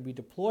better and we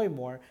deploy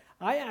more,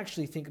 I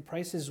actually think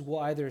prices will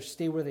either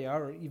stay where they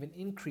are or even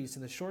increase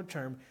in the short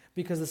term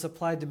because the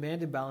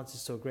supply-demand imbalance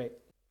is so great.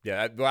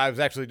 Yeah, I was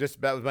actually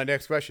that was my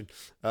next question.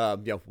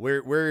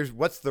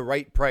 What's the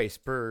right price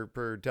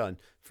per ton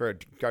for a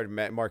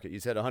carbon market? You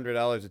said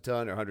 $100 a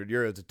ton or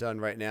 €100 a ton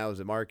right now is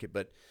the market,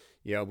 but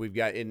we've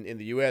got in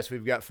the U.S.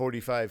 we've got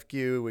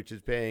 45Q, which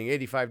is paying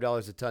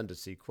 $85 a ton to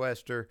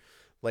sequester.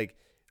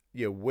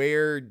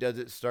 Where does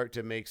it start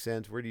to make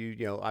sense? Where do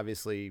you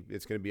obviously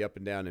it's going to be up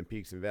and down in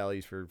peaks and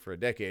valleys for a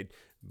decade,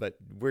 but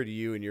where do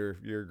you in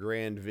your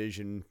grand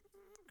vision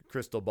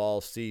crystal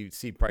ball see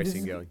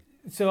pricing going?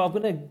 So I'm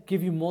going to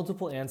give you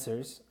multiple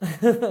answers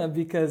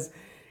because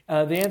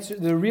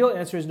the real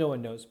answer is no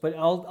one knows, but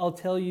I'll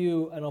tell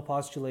you and I'll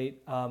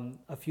postulate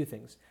a few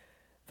things.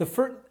 The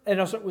first, and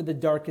I'll start with the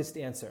darkest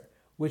answer,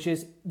 which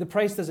is the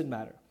price doesn't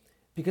matter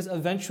because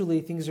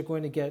eventually things are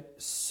going to get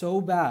so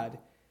bad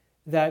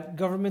that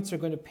governments are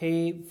going to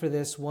pay for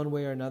this one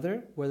way or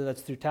another, whether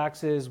that's through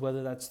taxes,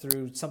 whether that's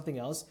through something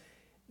else.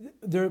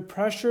 The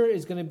pressure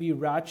is going to be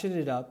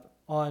ratcheted up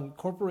on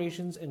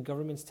corporations and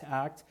governments to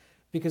act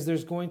because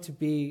there's going to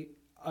be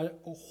a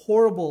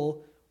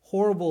horrible,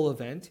 horrible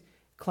event,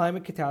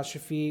 climate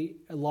catastrophe,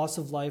 a loss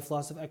of life,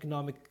 loss of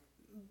economic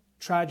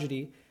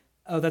tragedy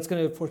that's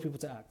going to force people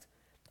to act.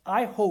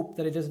 I hope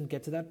that it doesn't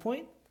get to that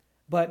point,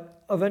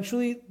 but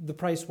eventually the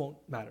price won't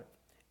matter.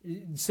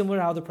 Similar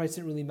to how the price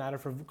didn't really matter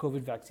for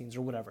COVID vaccines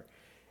or whatever,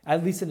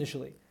 at least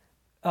initially.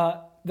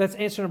 That's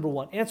answer number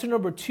one. Answer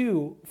number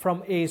two,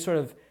 from a sort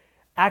of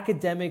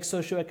academic,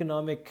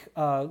 socioeconomic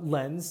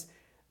lens,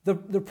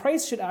 the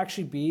price should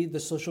actually be the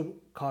social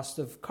cost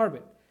of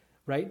carbon,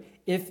 right?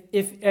 If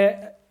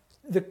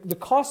the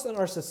cost on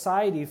our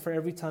society for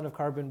every ton of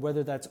carbon,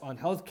 whether that's on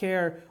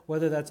healthcare,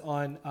 whether that's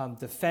on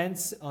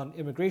defense, on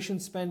immigration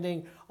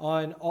spending,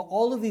 on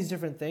all of these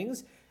different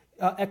things,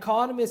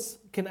 economists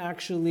can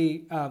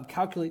actually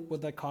calculate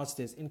what that cost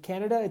is. In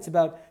Canada, it's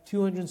about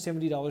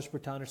 $270 per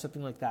ton or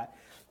something like that.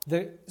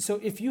 So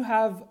if you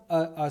have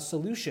a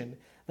solution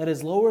that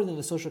is lower than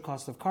the social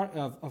cost of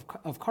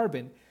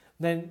carbon,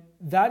 then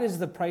that is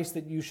the price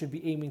that you should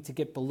be aiming to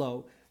get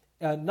below.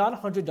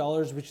 Not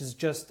 $100, which is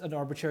just an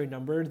arbitrary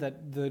number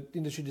that the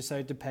industry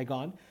decided to peg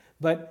on,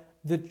 but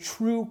the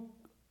true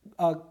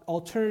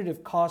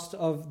alternative cost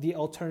of the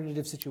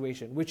alternative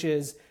situation, which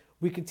is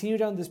we continue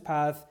down this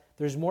path,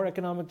 there's more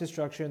economic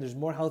destruction, there's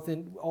more health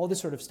and all this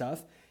sort of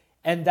stuff,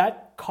 and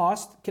that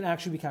cost can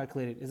actually be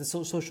calculated as the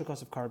social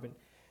cost of carbon.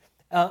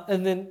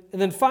 And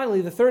then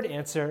finally, the third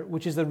answer,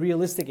 which is the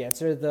realistic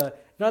answer,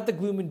 not the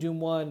gloom and doom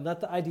one,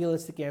 not the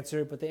idealistic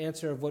answer, but the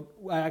answer of what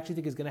I actually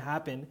think is going to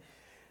happen.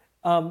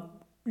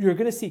 You're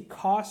going to see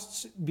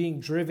costs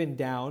being driven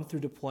down through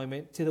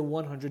deployment to the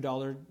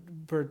 $100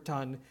 per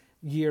ton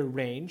year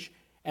range,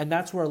 and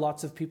that's where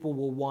lots of people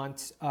will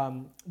want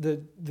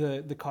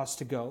the cost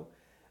to go.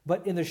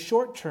 But in the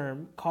short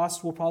term,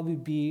 costs will probably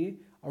be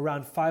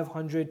around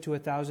 $500 to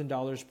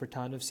 $1,000 per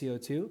ton of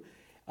CO2.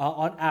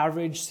 On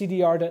average,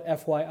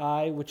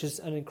 CDR.FYI, which is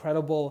an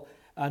incredible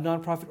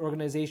nonprofit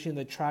organization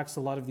that tracks a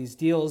lot of these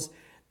deals,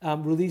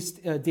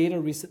 released data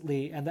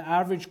recently, and the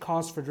average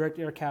cost for direct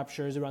air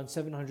capture is around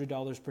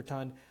 $700 per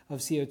ton of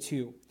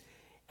CO2.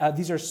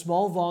 These are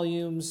small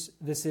volumes.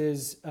 This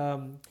is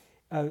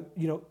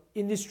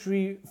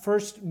industry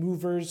first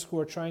movers who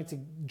are trying to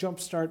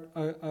jumpstart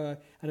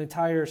an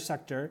entire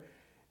sector.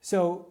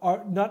 So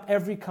not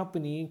every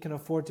company can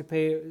afford to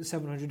pay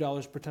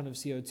 $700 per ton of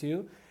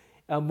CO2.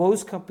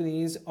 Most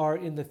companies are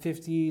in the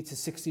 $50 to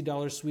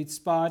 $60 sweet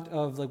spot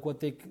of like what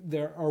they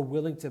are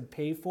willing to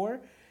pay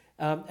for.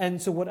 And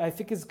so what I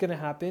think is going to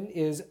happen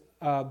is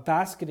a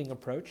basketing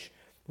approach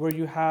where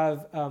you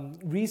have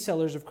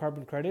resellers of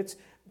carbon credits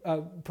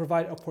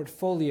provide a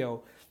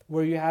portfolio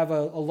where you have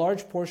a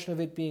large portion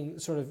of it being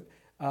sort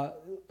of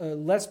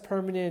less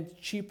permanent,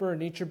 cheaper,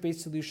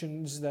 nature-based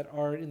solutions that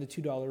are in the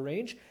 $2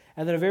 range,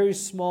 and then a very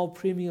small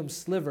premium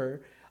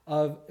sliver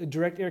of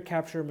direct air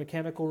capture,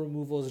 mechanical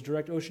removals,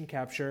 direct ocean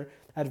capture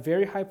at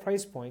very high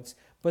price points.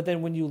 But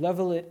then when you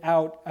level it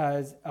out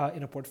as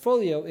in a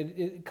portfolio,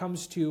 it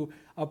comes to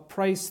a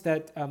price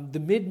that the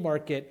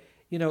mid-market,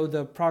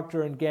 the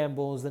Procter &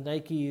 Gamble's, the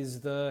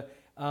Nikes, the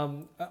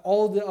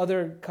all the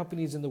other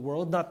companies in the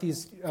world, not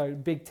these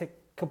big tech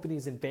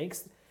companies and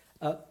banks,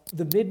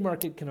 the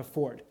mid-market can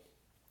afford.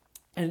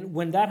 And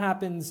when that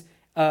happens,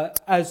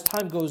 as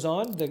time goes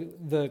on,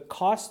 the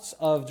costs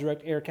of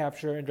direct air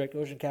capture and direct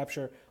ocean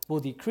capture will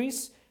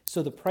decrease.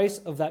 So the price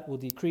of that will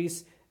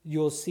decrease.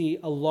 You'll see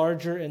a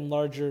larger and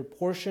larger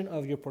portion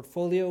of your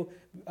portfolio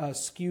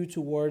skew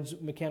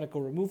towards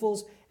mechanical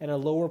removals and a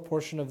lower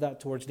portion of that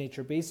towards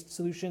nature-based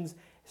solutions,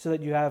 so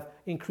that you have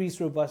increased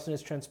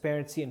robustness,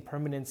 transparency, and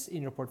permanence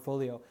in your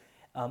portfolio.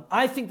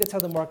 I think that's how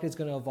the market is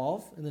going to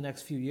evolve in the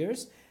next few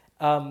years.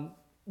 So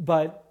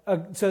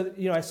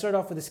I started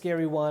off with a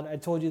scary one. I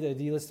told you the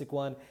idealistic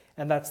one,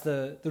 and that's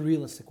the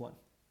realistic one.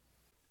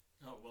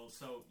 Oh, well,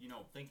 so,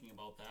 thinking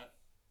about that,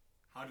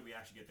 how do we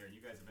actually get there?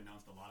 You guys have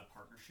announced a lot of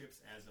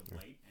partnerships as of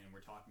late, and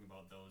we're talking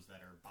about those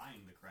that are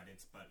buying the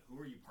credits, but who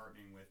are you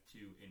partnering with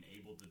to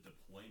enable the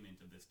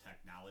deployment of this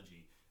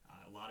technology?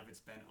 A lot of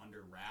it's been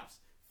under wraps.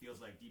 Feels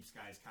like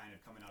DeepSky is kind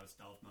of coming out of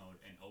stealth mode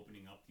and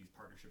opening up these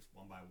partnerships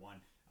one by one.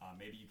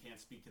 Maybe you can't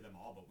speak to them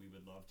all, but we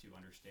would love to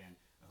understand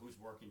who's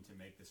working to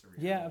make this a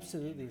reality. Yeah,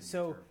 absolutely.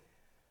 So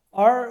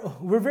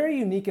we're very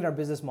unique in our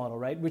business model,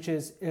 right? Which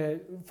is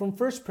from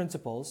first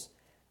principles.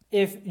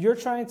 If you're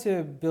trying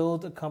to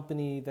build a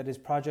company that is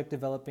project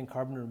developing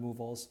carbon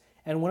removals,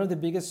 and one of the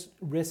biggest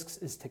risks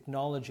is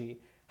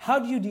technology, how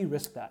do you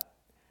de-risk that?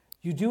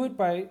 You do it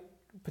by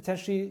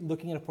potentially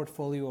looking at a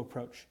portfolio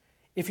approach.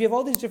 If you have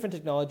all these different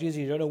technologies,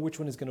 you don't know which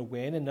one is going to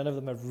win, and none of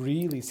them have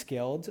really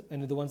scaled,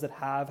 and the ones that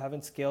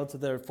haven't scaled to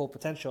their full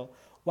potential,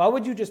 why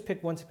would you just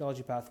pick one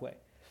technology pathway?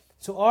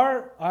 So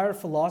our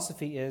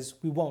philosophy is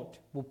we won't.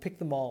 We'll pick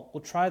them all.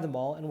 We'll try them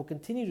all, and we'll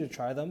continue to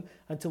try them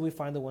until we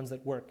find the ones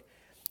that work.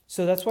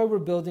 So that's why we're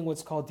building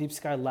what's called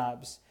DeepSky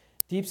Labs.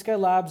 DeepSky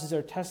Labs is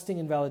our testing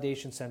and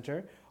validation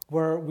center,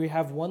 where we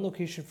have one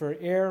location for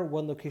air,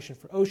 one location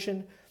for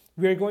ocean.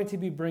 We are going to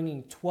be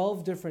bringing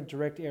 12 different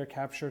direct air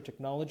capture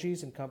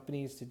technologies and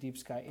companies to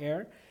DeepSky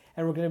Air,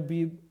 and we're going to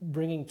be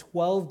bringing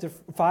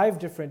 5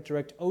 different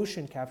direct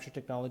ocean capture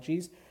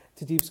technologies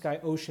to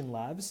DeepSky Ocean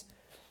Labs.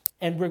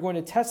 And we're going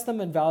to test them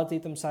and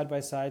validate them side by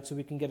side so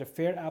we can get a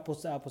fair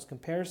apples-to-apples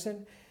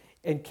comparison.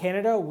 In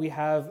Canada, we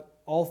have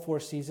all 4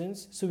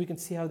 seasons, so we can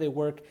see how they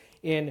work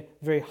in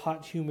very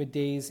hot, humid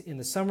days in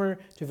the summer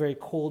to very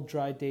cold,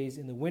 dry days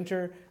in the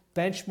winter,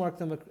 benchmark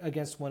them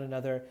against one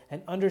another,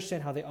 and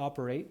understand how they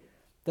operate.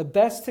 The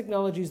best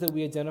technologies that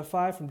we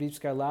identify from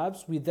DeepSky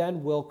Labs, we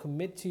then will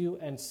commit to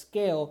and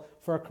scale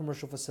for our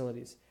commercial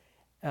facilities.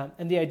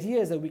 And the idea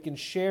is that we can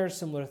share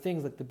similar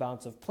things like the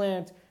balance of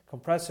plant,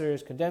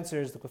 compressors,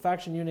 condensers,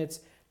 liquefaction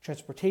units,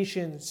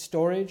 transportation,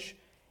 storage.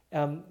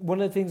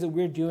 One of the things that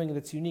we're doing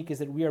that's unique is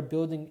that we are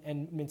building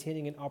and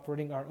maintaining and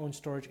operating our own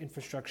storage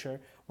infrastructure,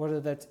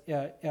 whether that's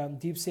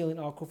deep saline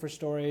aquifer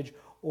storage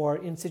or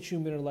in situ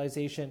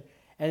mineralization,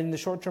 and in the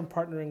short term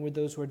partnering with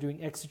those who are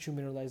doing ex situ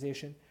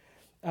mineralization.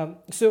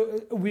 So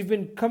we've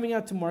been coming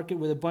out to market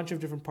with a bunch of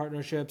different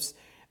partnerships,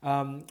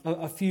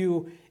 a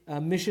few,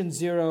 Mission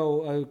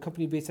Zero, a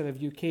company based out of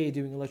UK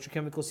doing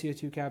electrochemical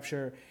CO2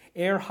 capture,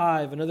 Air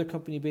Hive, another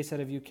company based out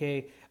of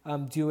UK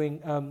doing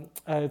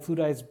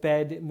fluidized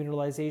bed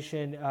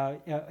mineralization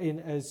in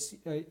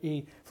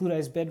a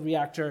fluidized bed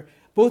reactor,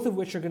 both of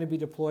which are going to be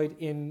deployed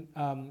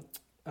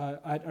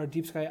at our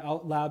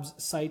DeepSky Labs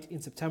site in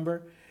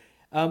September.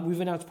 We've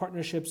announced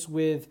partnerships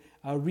with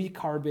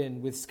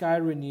Recarbon, with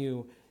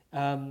SkyRenew,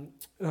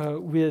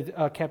 with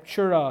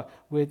Captura,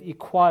 with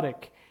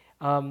Aquatic.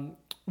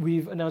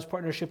 We've announced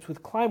partnerships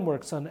with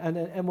Climeworks and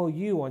an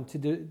MOU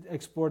to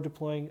explore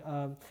deploying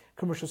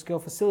commercial scale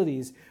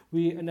facilities.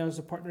 We announced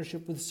a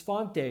partnership with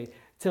Svante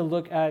to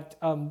look at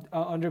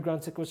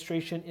underground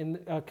sequestration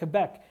in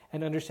Quebec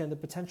and understand the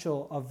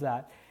potential of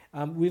that.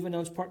 We've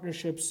announced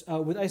partnerships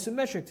with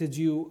Isometric to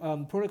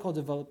do protocol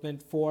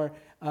development for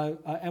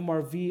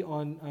MRV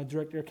on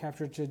direct air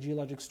capture to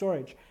geologic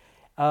storage.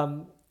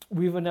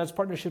 We've announced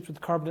partnerships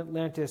with Carbon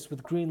Atlantis,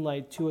 with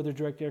Greenlight, 2 other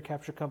direct air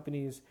capture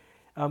companies.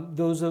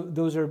 Those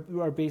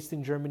are based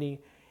in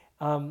Germany.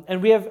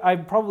 And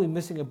I'm probably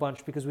missing a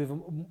bunch because we have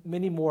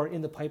many more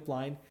in the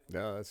pipeline.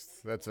 No,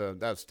 that's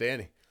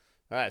outstanding.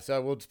 All right,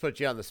 so we'll just put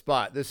you on the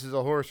spot. This is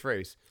a horse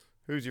race.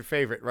 Who's your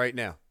favorite right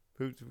now?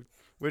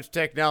 Which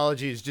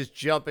technology is just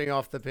jumping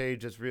off the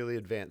page that's really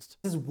advanced?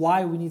 This is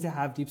why we need to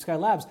have DeepSky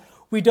Labs.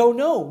 We don't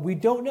know.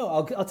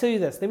 I'll tell you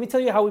this. Let me tell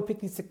you how we pick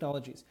these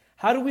technologies.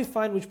 How do we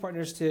find which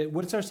partners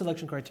what's our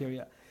selection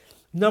criteria?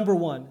 Number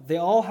 1, they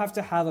all have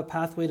to have a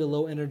pathway to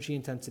low energy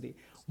intensity.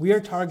 We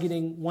are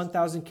targeting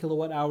 1,000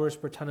 kilowatt hours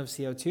per ton of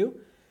CO2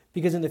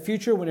 because in the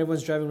future, when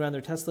everyone's driving around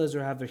their Teslas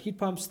or have their heat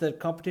pumps, the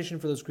competition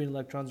for those green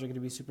electrons are going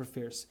to be super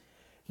fierce.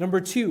 Number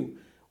 2,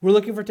 we're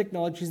looking for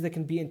technologies that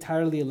can be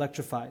entirely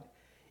electrified.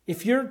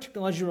 If your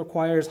technology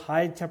requires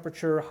high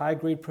temperature, high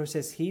grade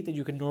process heat that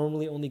you can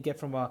normally only get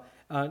from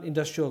an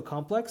industrial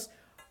complex,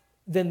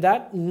 then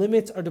that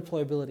limits our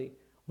deployability.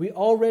 We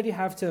already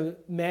have to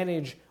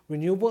manage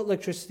renewable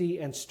electricity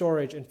and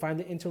storage and find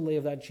the interlay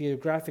of that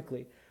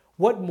geographically.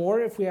 What more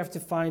if we have to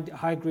find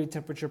high grade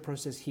temperature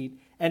process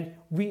heat And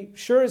we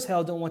sure as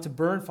hell don't want to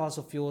burn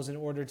fossil fuels in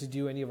order to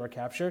do any of our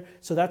capture.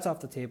 So that's off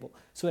the table.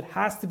 So it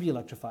has to be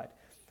electrified.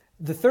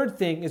 The third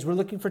thing is we're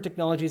looking for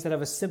technologies that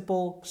have a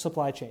simple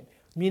supply chain,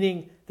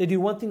 meaning they do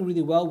one thing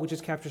really well, which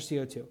is capture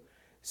CO2.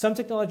 Some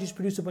technologies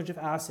produce a bunch of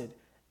acid.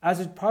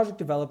 As a project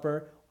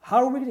developer, how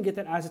are we going to get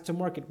that acid to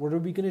market? What are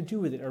we going to do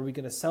with it? Are we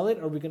going to sell it?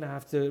 Are we going to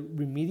have to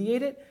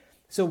remediate it?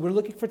 So we're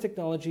looking for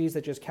technologies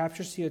that just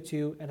capture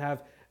CO2 and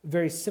have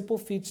very simple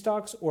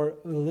feedstocks or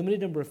a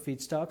limited number of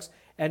feedstocks,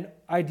 and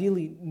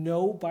ideally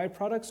no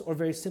byproducts or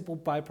very simple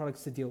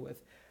byproducts to deal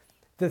with.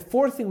 The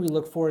fourth thing we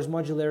look for is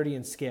modularity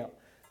and scale.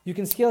 You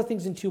can scale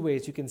things in two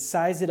ways. You can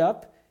size it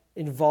up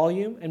in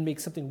volume and make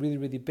something really,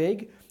 really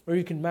big, or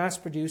you can mass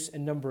produce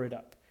and number it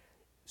up.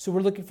 So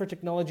we're looking for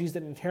technologies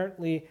that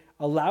inherently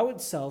allow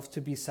itself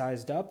to be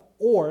sized up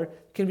or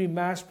can be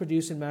mass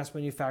produced and mass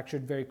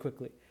manufactured very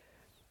quickly.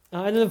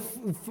 And then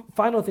the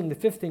final thing, the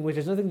fifth thing, which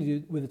has nothing to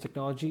do with the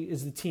technology,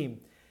 is the team.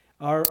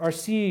 Our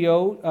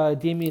CEO,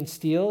 Damian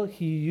Steele,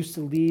 he used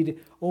to lead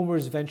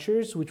OMERS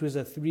Ventures, which was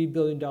a $3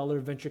 billion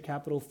venture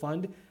capital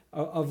fund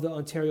of the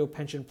Ontario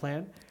Pension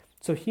Plan.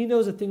 So he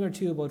knows a thing or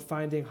two about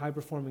finding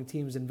high-performing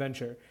teams in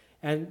venture.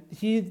 And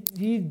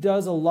he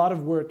does a lot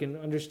of work in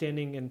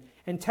understanding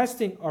and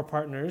testing our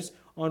partners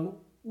on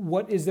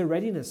what is their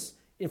readiness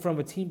from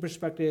a team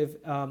perspective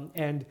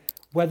and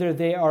whether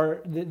they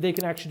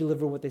can actually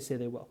deliver what they say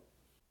they will.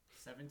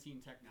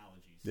 17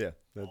 technologies. Yeah,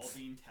 all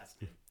being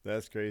tested.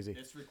 That's crazy.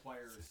 This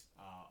requires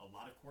a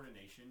lot of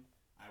coordination.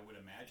 I would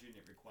imagine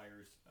it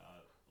requires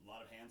a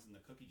lot of hands in the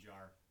cookie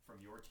jar from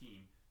your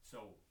team.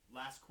 So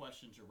last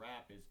question to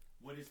wrap is,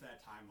 what is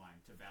that timeline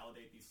to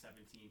validate these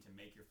 17 to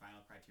make your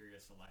final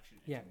criteria selection?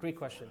 Yeah, great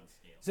question.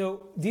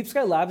 So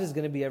DeepSky Labs is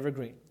going to be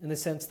evergreen in the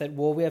sense that,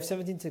 well, we have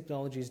 17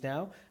 technologies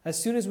now.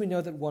 As soon as we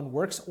know that one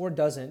works or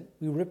doesn't,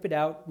 we rip it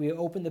out, we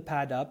open the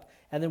pad up,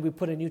 and then we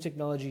put a new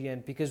technology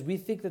in because we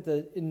think that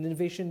the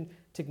innovation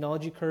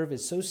technology curve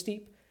is so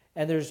steep.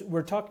 And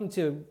we're talking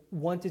to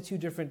 1 to 2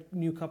 different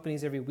new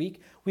companies every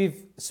week.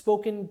 We've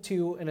spoken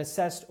to and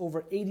assessed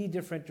over 80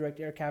 different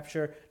direct air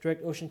capture,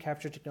 direct ocean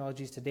capture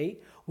technologies to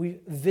date. We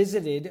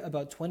visited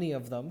about 20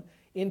 of them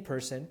in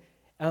person.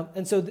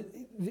 And so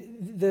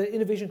the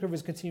innovation curve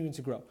is continuing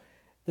to grow.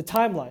 The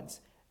timelines.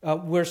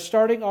 We're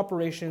starting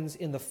operations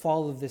in the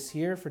fall of this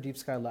year for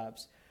DeepSky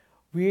Labs.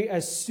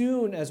 As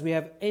soon as we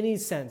have any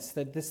sense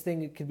that this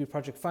thing can be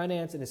project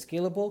financed and is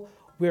scalable,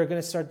 we are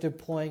going to start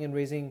deploying and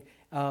raising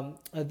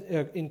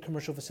in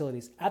commercial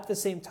facilities. At the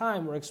same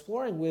time, we're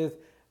exploring with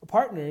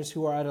partners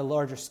who are at a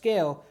larger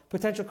scale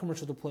potential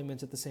commercial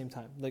deployments at the same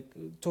time. Like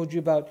told you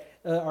about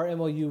our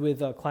MOU with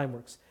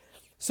Climeworks.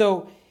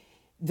 So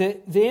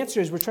the answer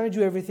is we're trying to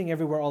do everything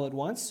everywhere all at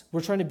once.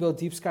 We're trying to build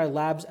DeepSky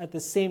Labs at the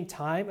same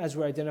time as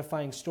we're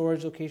identifying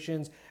storage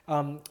locations,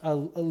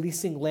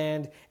 leasing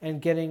land,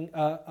 and getting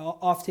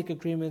offtake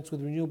agreements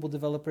with renewable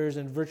developers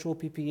and virtual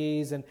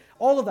PPAs and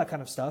all of that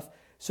kind of stuff.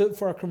 So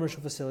for our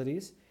commercial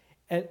facilities.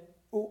 And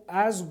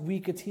as we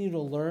continue to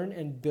learn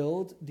and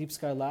build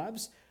DeepSky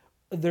Labs,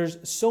 there's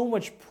so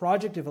much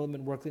project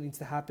development work that needs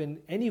to happen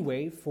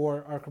anyway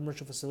for our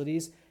commercial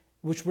facilities,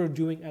 which we're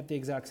doing at the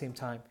exact same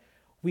time.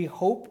 We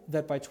hope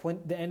that by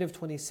the end of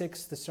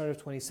 26, the start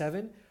of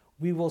 27,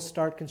 we will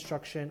start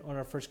construction on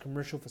our first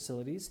commercial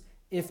facilities,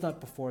 if not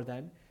before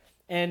then.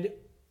 And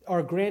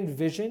our grand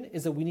vision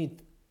is that we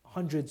need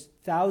hundreds,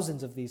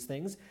 thousands of these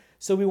things.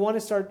 So we want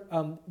to start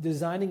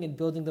designing and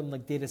building them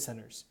like data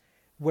centers,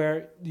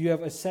 where you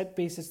have a set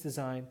basis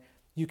design,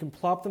 you can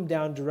plop them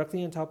down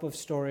directly on top of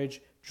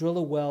storage, drill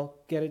a well,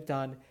 get it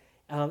done,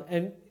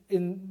 and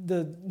in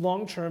the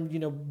long term,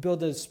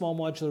 build a small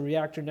modular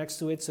reactor next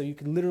to it so you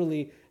can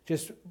literally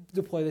just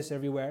deploy this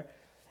everywhere.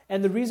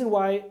 And the reason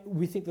why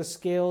we think the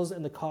scales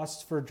and the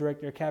costs for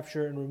direct air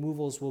capture and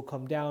removals will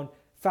come down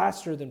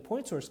faster than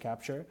point source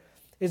capture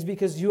is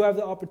because you have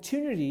the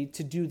opportunity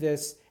to do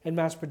this and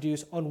mass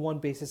produce on one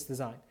basis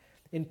design.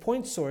 In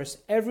point source,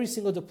 every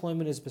single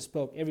deployment is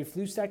bespoke. Every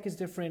flue stack is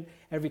different.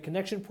 Every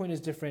connection point is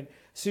different.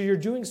 So you're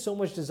doing so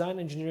much design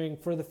engineering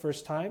for the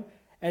first time,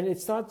 and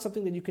it's not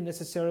something that you can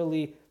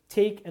necessarily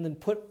take and then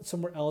put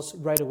somewhere else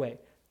right away.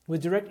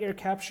 With direct air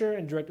capture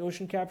and direct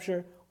ocean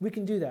capture, we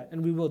can do that,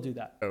 and we will do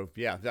that. Oh,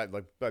 yeah.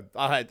 But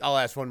I'll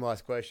ask one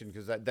last question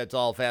because that's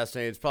all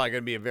fascinating. It's probably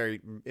going to be a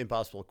very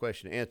impossible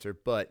question to answer,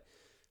 but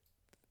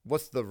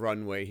what's the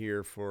runway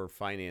here for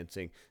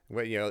financing?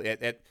 Well,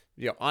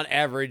 on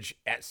average,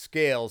 at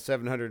scale,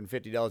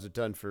 $750 a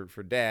ton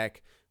for DAC,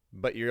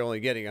 but you're only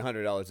getting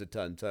 $100 a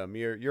ton. So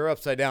you're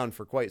upside down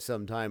for quite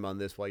some time on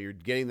this while you're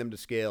getting them to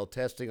scale,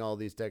 testing all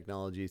these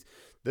technologies.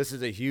 This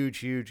is a huge,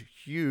 huge,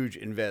 huge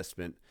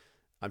investment.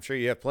 I'm sure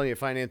you have plenty of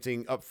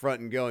financing up front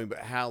and going, but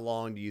how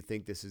long do you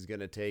think this is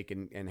going to take,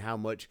 and how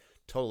much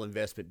total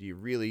investment do you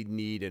really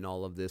need in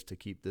all of this to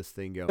keep this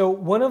thing going? So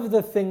one of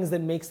the things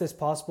that makes this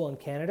possible in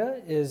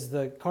Canada is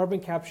the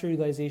Carbon Capture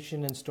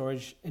Utilization and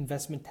Storage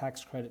Investment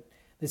Tax Credit,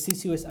 the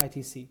CCUS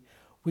ITC,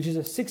 which is a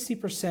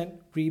 60%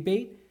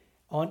 rebate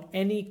on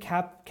any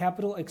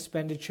capital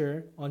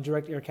expenditure on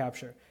direct air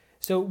capture.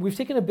 So we've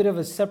taken a bit of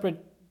a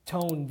separate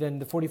tone than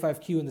the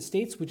 45Q in the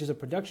States, which is a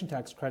production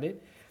tax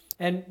credit.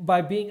 And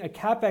by being a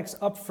CapEx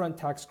upfront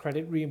tax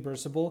credit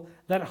reimbursable,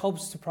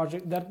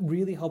 that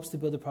really helps to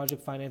build a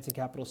project financing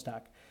capital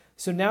stack.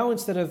 So now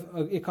instead of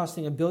it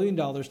costing $1 billion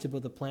to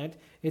build a plant,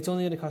 it's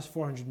only going to cost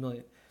 $400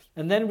 million.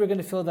 And then we're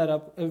going to fill that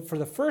up for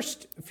the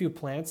first few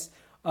plants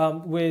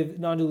with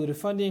non-dilutive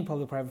funding,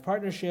 public-private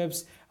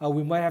partnerships.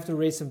 We might have to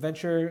raise some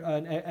venture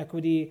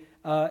equity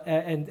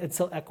and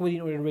sell equity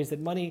in order to raise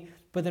that money.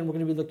 But then we're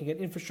going to be looking at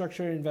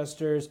infrastructure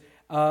investors.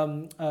 There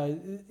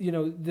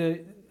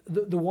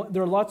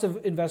are lots of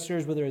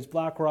investors, whether it's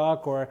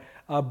BlackRock or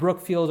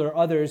Brookfield or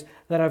others,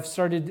 that have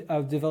started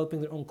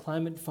developing their own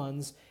climate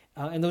funds.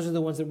 And those are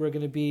the ones that we're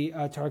going to be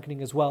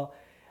targeting as well.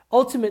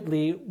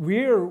 Ultimately,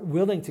 we're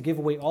willing to give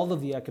away all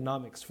of the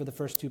economics for the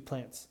first two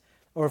plants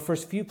or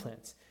first few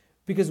plants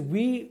because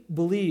we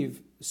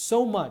believe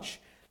so much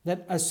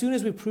that as soon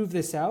as we prove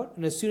this out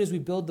and as soon as we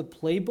build the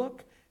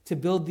playbook to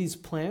build these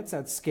plants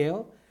at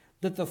scale,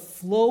 that the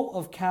flow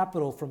of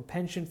capital from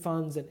pension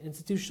funds and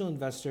institutional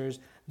investors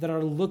that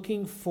are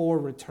looking for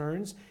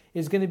returns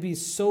is going to be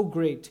so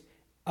great,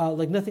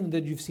 like nothing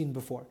that you've seen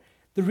before.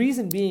 The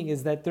reason being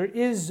is that there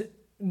is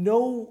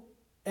no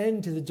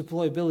end to the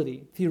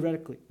deployability,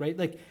 theoretically, right?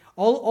 Like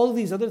all of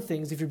these other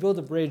things, if you build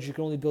a bridge, you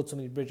can only build so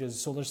many bridges,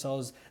 solar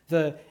cells,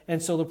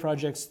 and solar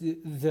projects,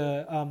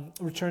 the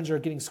returns are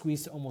getting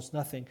squeezed to almost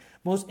nothing.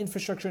 Most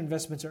infrastructure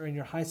investments are in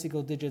your high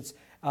single digits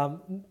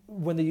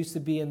when they used to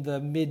be in the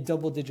mid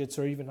double digits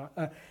or even.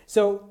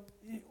 So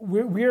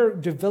we're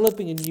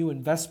developing a new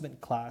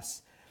investment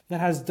class that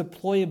has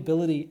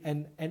deployability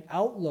and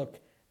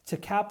outlook to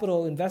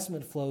capital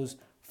investment flows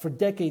for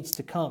decades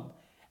to come.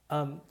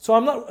 So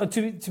I'm not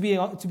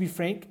to be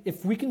frank.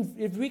 If we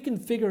can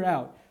figure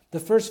out the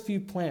first few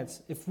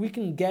plants, if we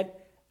can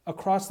get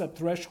across that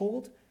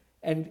threshold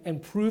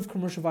and prove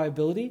commercial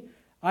viability,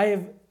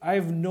 I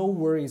have no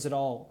worries at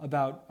all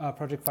about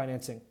project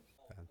financing.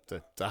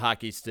 It's a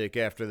hockey stick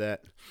after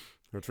that.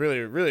 It's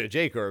really a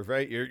J curve,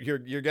 right?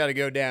 You're got to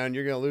go down.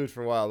 You're going to lose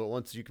for a while, but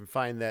once you can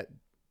find that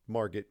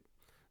market,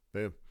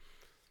 boom.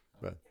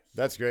 But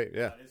that's great.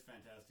 Yeah. That is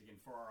fantastic. And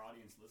for our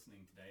audience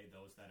listening today,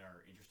 those that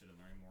are interested in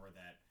learning more,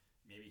 that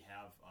maybe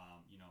have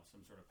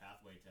some sort of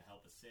pathway to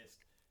help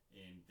assist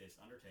in this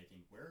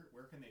undertaking, where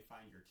can they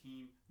find your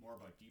team? More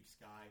about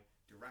DeepSky,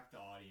 direct the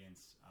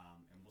audience,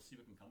 and we'll see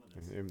what can come of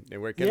this. And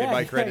where can they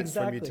buy credits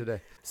from you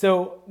today?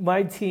 So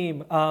my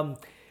team.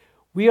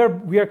 We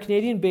are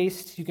Canadian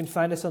based. You can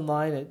find us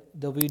online at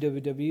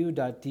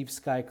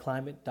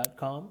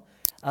www.deepskyclimate.com.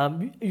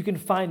 You can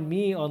find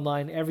me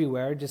online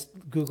everywhere. Just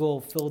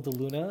Google Phil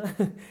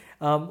DeLuna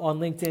on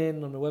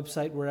LinkedIn, on the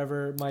website,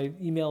 wherever. My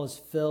email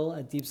is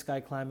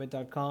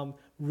phil@deepskyclimate.com.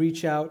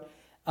 Reach out.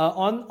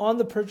 On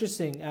the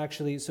purchasing,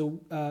 actually, so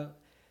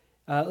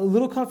a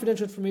little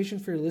confidential information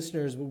for your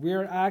listeners, but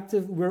we're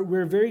active.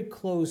 We're very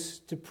close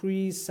to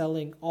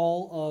pre-selling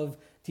all of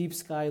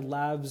DeepSky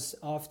Labs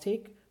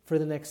offtake for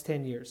the next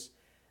 10 years.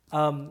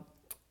 And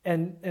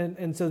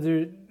so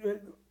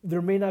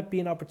there may not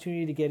be an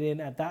opportunity to get in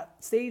at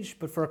that stage,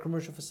 but for our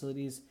commercial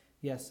facilities,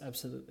 yes,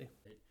 absolutely.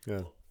 Yeah.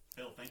 Well,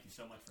 Phil, thank you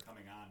so much for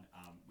coming on.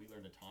 We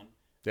learned a ton.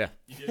 Yeah.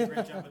 You did a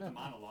great job with the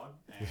monologue.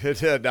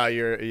 No,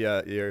 your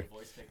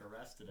voice take a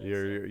rest today.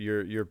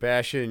 Your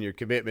passion, your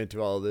commitment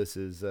to all of this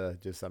is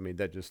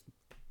that just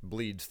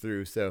bleeds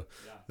through. So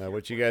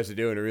what you guys are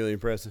doing are really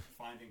impressive.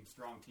 Finding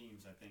strong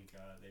teams, I think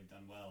they've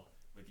done well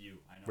with you.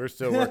 I know. We're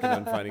still working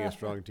on finding a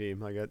strong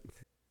team. I got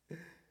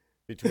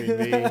between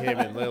me, him,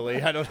 and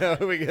Lily. I don't know.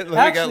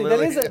 Actually,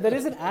 that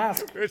is an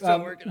ask. We're still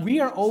working on we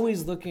are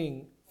always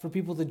looking for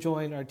people to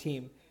join our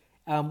team.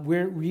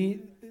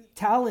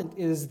 Talent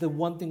is the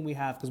one thing we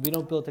have because we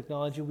don't build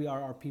technology. We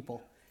are our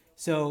people.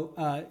 So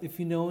if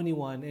you know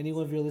anyone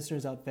of your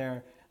listeners out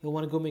there that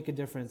want to go make a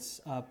difference,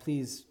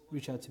 please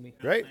reach out to me.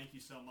 Great. Thank you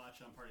so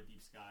much. I'm part of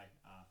DeepSky.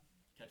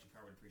 Catching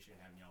Car would appreciate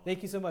having you all.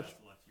 Thank you so much. Best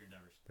of luck to your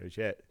endeavors.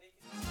 Appreciate it.